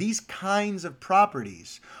landscape, where these kinds of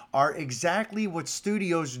properties are exactly what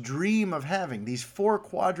studios dream of having, these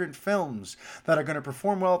 4-quadrant films that are going to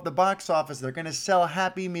perform well at the box office, they're going to sell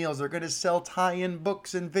Happy Meals, they're going to sell tie-in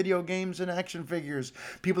books and video games and action figures,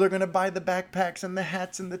 people are going to buy the backpacks and the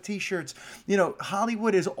hats and the t-shirts.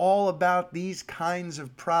 Hollywood is all about these kinds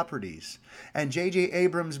of properties. And J.J.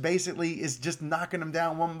 Abrams basically is just knocking them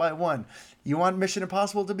down one by one. You want Mission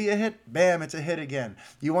Impossible to be a hit? Bam, it's a hit again.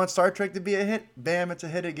 You want Star Trek to be a hit? Bam, it's a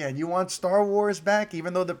hit again. You want Star Wars back,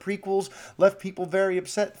 even though the prequels left people very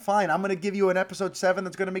upset? Fine, I'm going to give you an Episode 7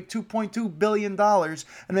 that's going to make $2.2 billion and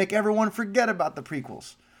make everyone forget about the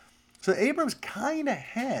prequels. So Abrams kind of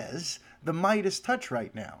has the Midas touch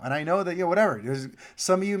right now. And I know that, whatever.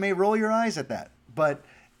 Some of you may roll your eyes at that. But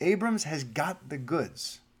Abrams has got the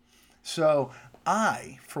goods. So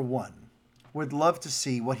I, for one, would love to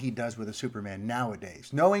see what he does with a Superman nowadays,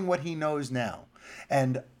 knowing what he knows now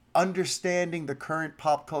and understanding the current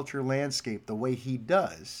pop culture landscape the way he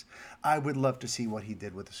does. I would love to see what he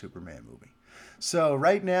did with the Superman movie. So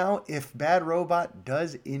right now, if Bad Robot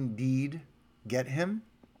does indeed get him,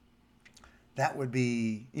 that would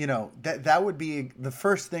be, that would be the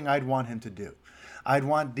first thing I'd want him to do. I'd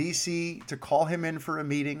want DC to call him in for a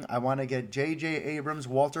meeting. I want to get J.J. Abrams,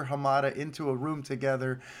 Walter Hamada into a room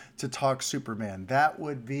together to talk Superman. That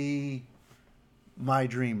would be my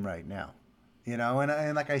dream right now.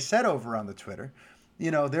 And like I said over on the Twitter,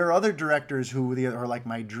 there are other directors who are like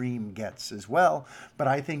my dream gets as well. But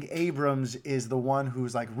I think Abrams is the one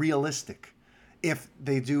who's like realistic. If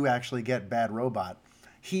they do actually get Bad Robot,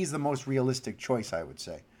 he's the most realistic choice, I would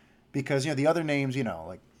say. Because, the other names,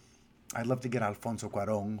 like, I'd love to get Alfonso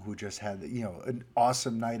Cuarón, who just had, an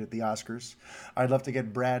awesome night at the Oscars. I'd love to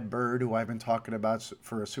get Brad Bird, who I've been talking about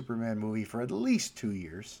for a Superman movie for at least 2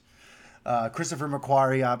 years. Christopher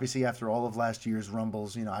McQuarrie, obviously, after all of last year's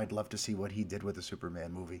rumbles, I'd love to see what he did with the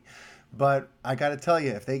Superman movie. But I got to tell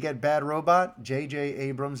you, if they get Bad Robot, J.J.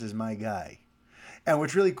 Abrams is my guy. And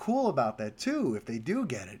what's really cool about that, too, if they do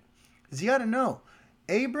get it, is you got to know,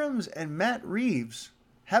 Abrams and Matt Reeves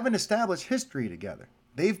have an established history together.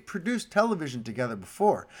 They've produced television together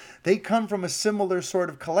before. They come from a similar sort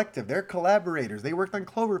of collective. They're collaborators. They worked on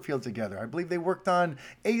Cloverfield together. I believe they worked on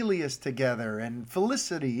Alias together and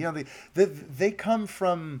Felicity. They come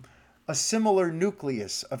from a similar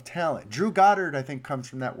nucleus of talent. Drew Goddard, I think, comes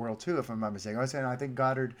from that world too, if I'm not mistaken. I think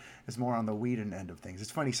Goddard is more on the Whedon end of things.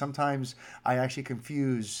 It's funny, sometimes I actually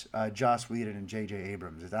confuse Joss Whedon and J.J.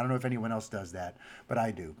 Abrams. I don't know if anyone else does that, but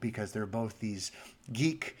I do, because they're both these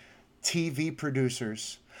geek TV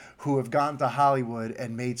producers who have gone to Hollywood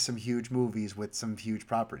and made some huge movies with some huge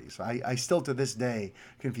properties. So I still to this day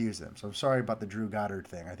confuse them. So I'm sorry about the Drew Goddard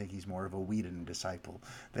thing. I think he's more of a Whedon disciple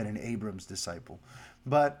than an Abrams disciple.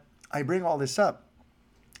 But I bring all this up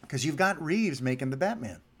because you've got Reeves making the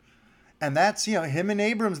Batman. And that's, him and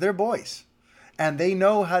Abrams, they're boys. And they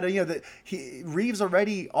know how to, Reeves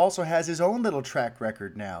already also has his own little track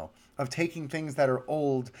record now of taking things that are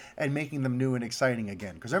old and making them new and exciting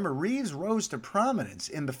again. Because remember, Reeves rose to prominence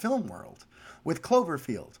in the film world with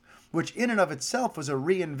Cloverfield, which in and of itself was a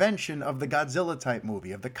reinvention of the Godzilla type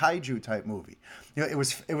movie, of the kaiju type movie. It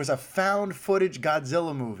was a found footage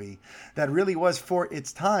Godzilla movie that really was, for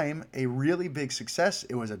its time, a really big success.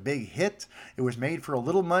 It was a big hit. It was made for a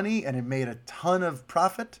little money and it made a ton of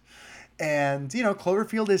profit. And,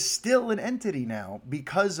 Cloverfield is still an entity now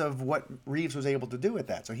because of what Reeves was able to do with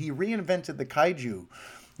that. So he reinvented the kaiju,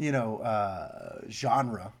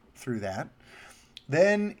 genre through that.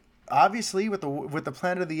 Then, obviously, with the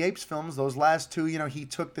Planet of the Apes films, those last two, he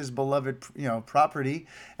took this beloved, property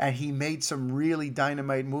and he made some really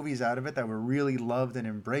dynamite movies out of it that were really loved and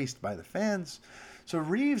embraced by the fans. So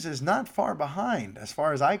Reeves is not far behind, as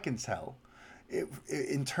far as I can tell,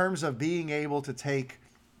 in terms of being able to take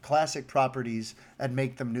classic properties and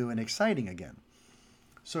make them new and exciting again.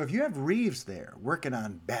 So if you have Reeves there working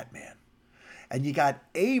on Batman, and you got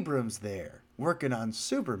Abrams there working on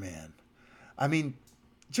Superman, I mean,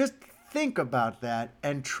 just think about that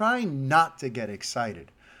and try not to get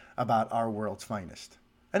excited about our world's finest.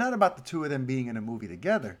 And not about the two of them being in a movie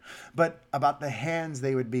together, but about the hands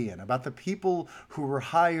they would be in, about the people who were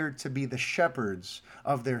hired to be the shepherds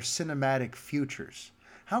of their cinematic futures.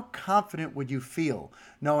 How confident would you feel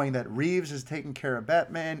knowing that Reeves is taking care of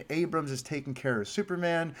Batman, Abrams is taking care of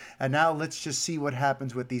Superman, and now let's just see what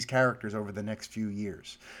happens with these characters over the next few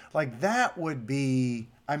years? Like, that would be,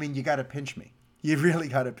 you got to pinch me. You really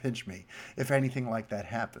got to pinch me if anything like that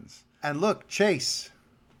happens. And look,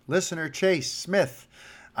 listener Chase Smith,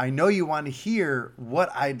 I know you want to hear what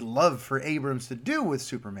I'd love for Abrams to do with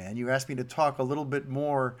Superman. You asked me to talk a little bit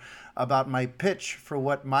more about my pitch for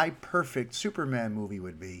what my perfect Superman movie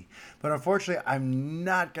would be. But unfortunately, I'm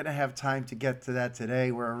not going to have time to get to that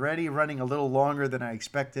today. We're already running a little longer than I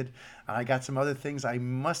expected. I got some other things I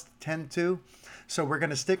must tend to. So we're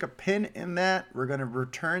going to stick a pin in that. We're going to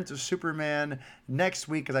return to Superman next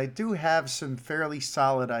week because I do have some fairly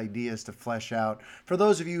solid ideas to flesh out for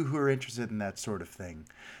those of you who are interested in that sort of thing.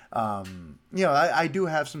 I do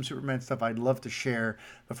have some Superman stuff I'd love to share,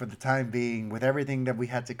 but for the time being, with everything that we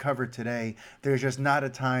had to cover today, there's just not a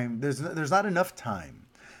time. There's not enough time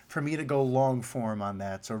for me to go long form on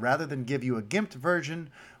that. So rather than give you a gimped version,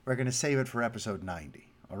 we're going to save it for episode 90.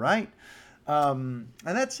 All right? And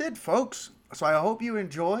that's it, folks. So I hope you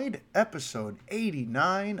enjoyed episode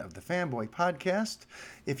 89 of the Fanboy Podcast.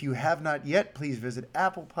 If you have not yet, please visit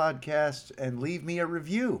Apple Podcasts and leave me a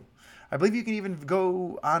review. I believe you can even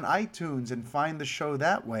go on iTunes and find the show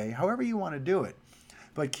that way, however you want to do it.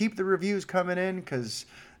 But keep the reviews coming in because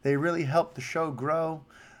they really help the show grow.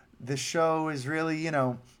 The show is really,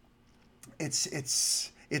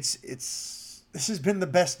 this has been the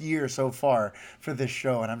best year so far for this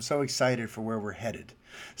show, and I'm so excited for where we're headed.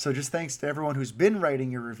 So just thanks to everyone who's been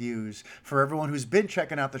writing your reviews, for everyone who's been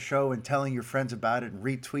checking out the show and telling your friends about it and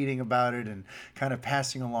retweeting about it and kind of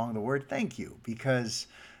passing along the word. Thank you, because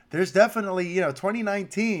there's definitely,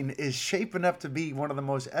 2019 is shaping up to be one of the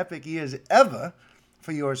most epic years ever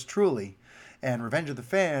for yours truly and Revenge of the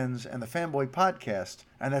Fans and the Fanboy Podcast,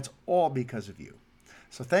 and that's all because of you.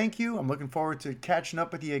 So thank you. I'm looking forward to catching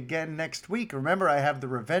up with you again next week. Remember, I have The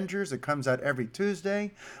Revengers. It comes out every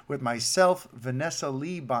Tuesday with myself, Vanessa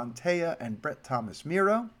Lee Bontea, and Brett Thomas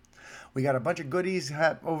Miro. We got a bunch of goodies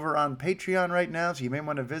over on Patreon right now, so you may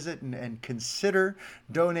want to visit and consider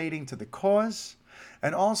donating to the cause.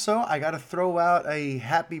 And also, I got to throw out a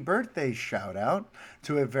happy birthday shout out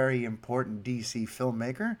to a very important DC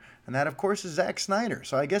filmmaker, and that, of course, is Zack Snyder.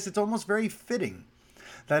 So I guess it's almost very fitting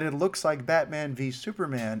that it looks like Batman v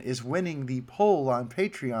Superman is winning the poll on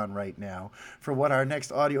Patreon right now for what our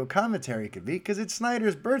next audio commentary could be, because it's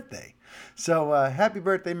Snyder's birthday. So happy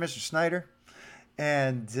birthday, Mr. Snyder.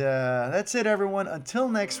 And that's it, everyone. Until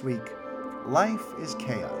next week, Life is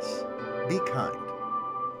chaos. Be kind.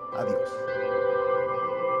 Adios.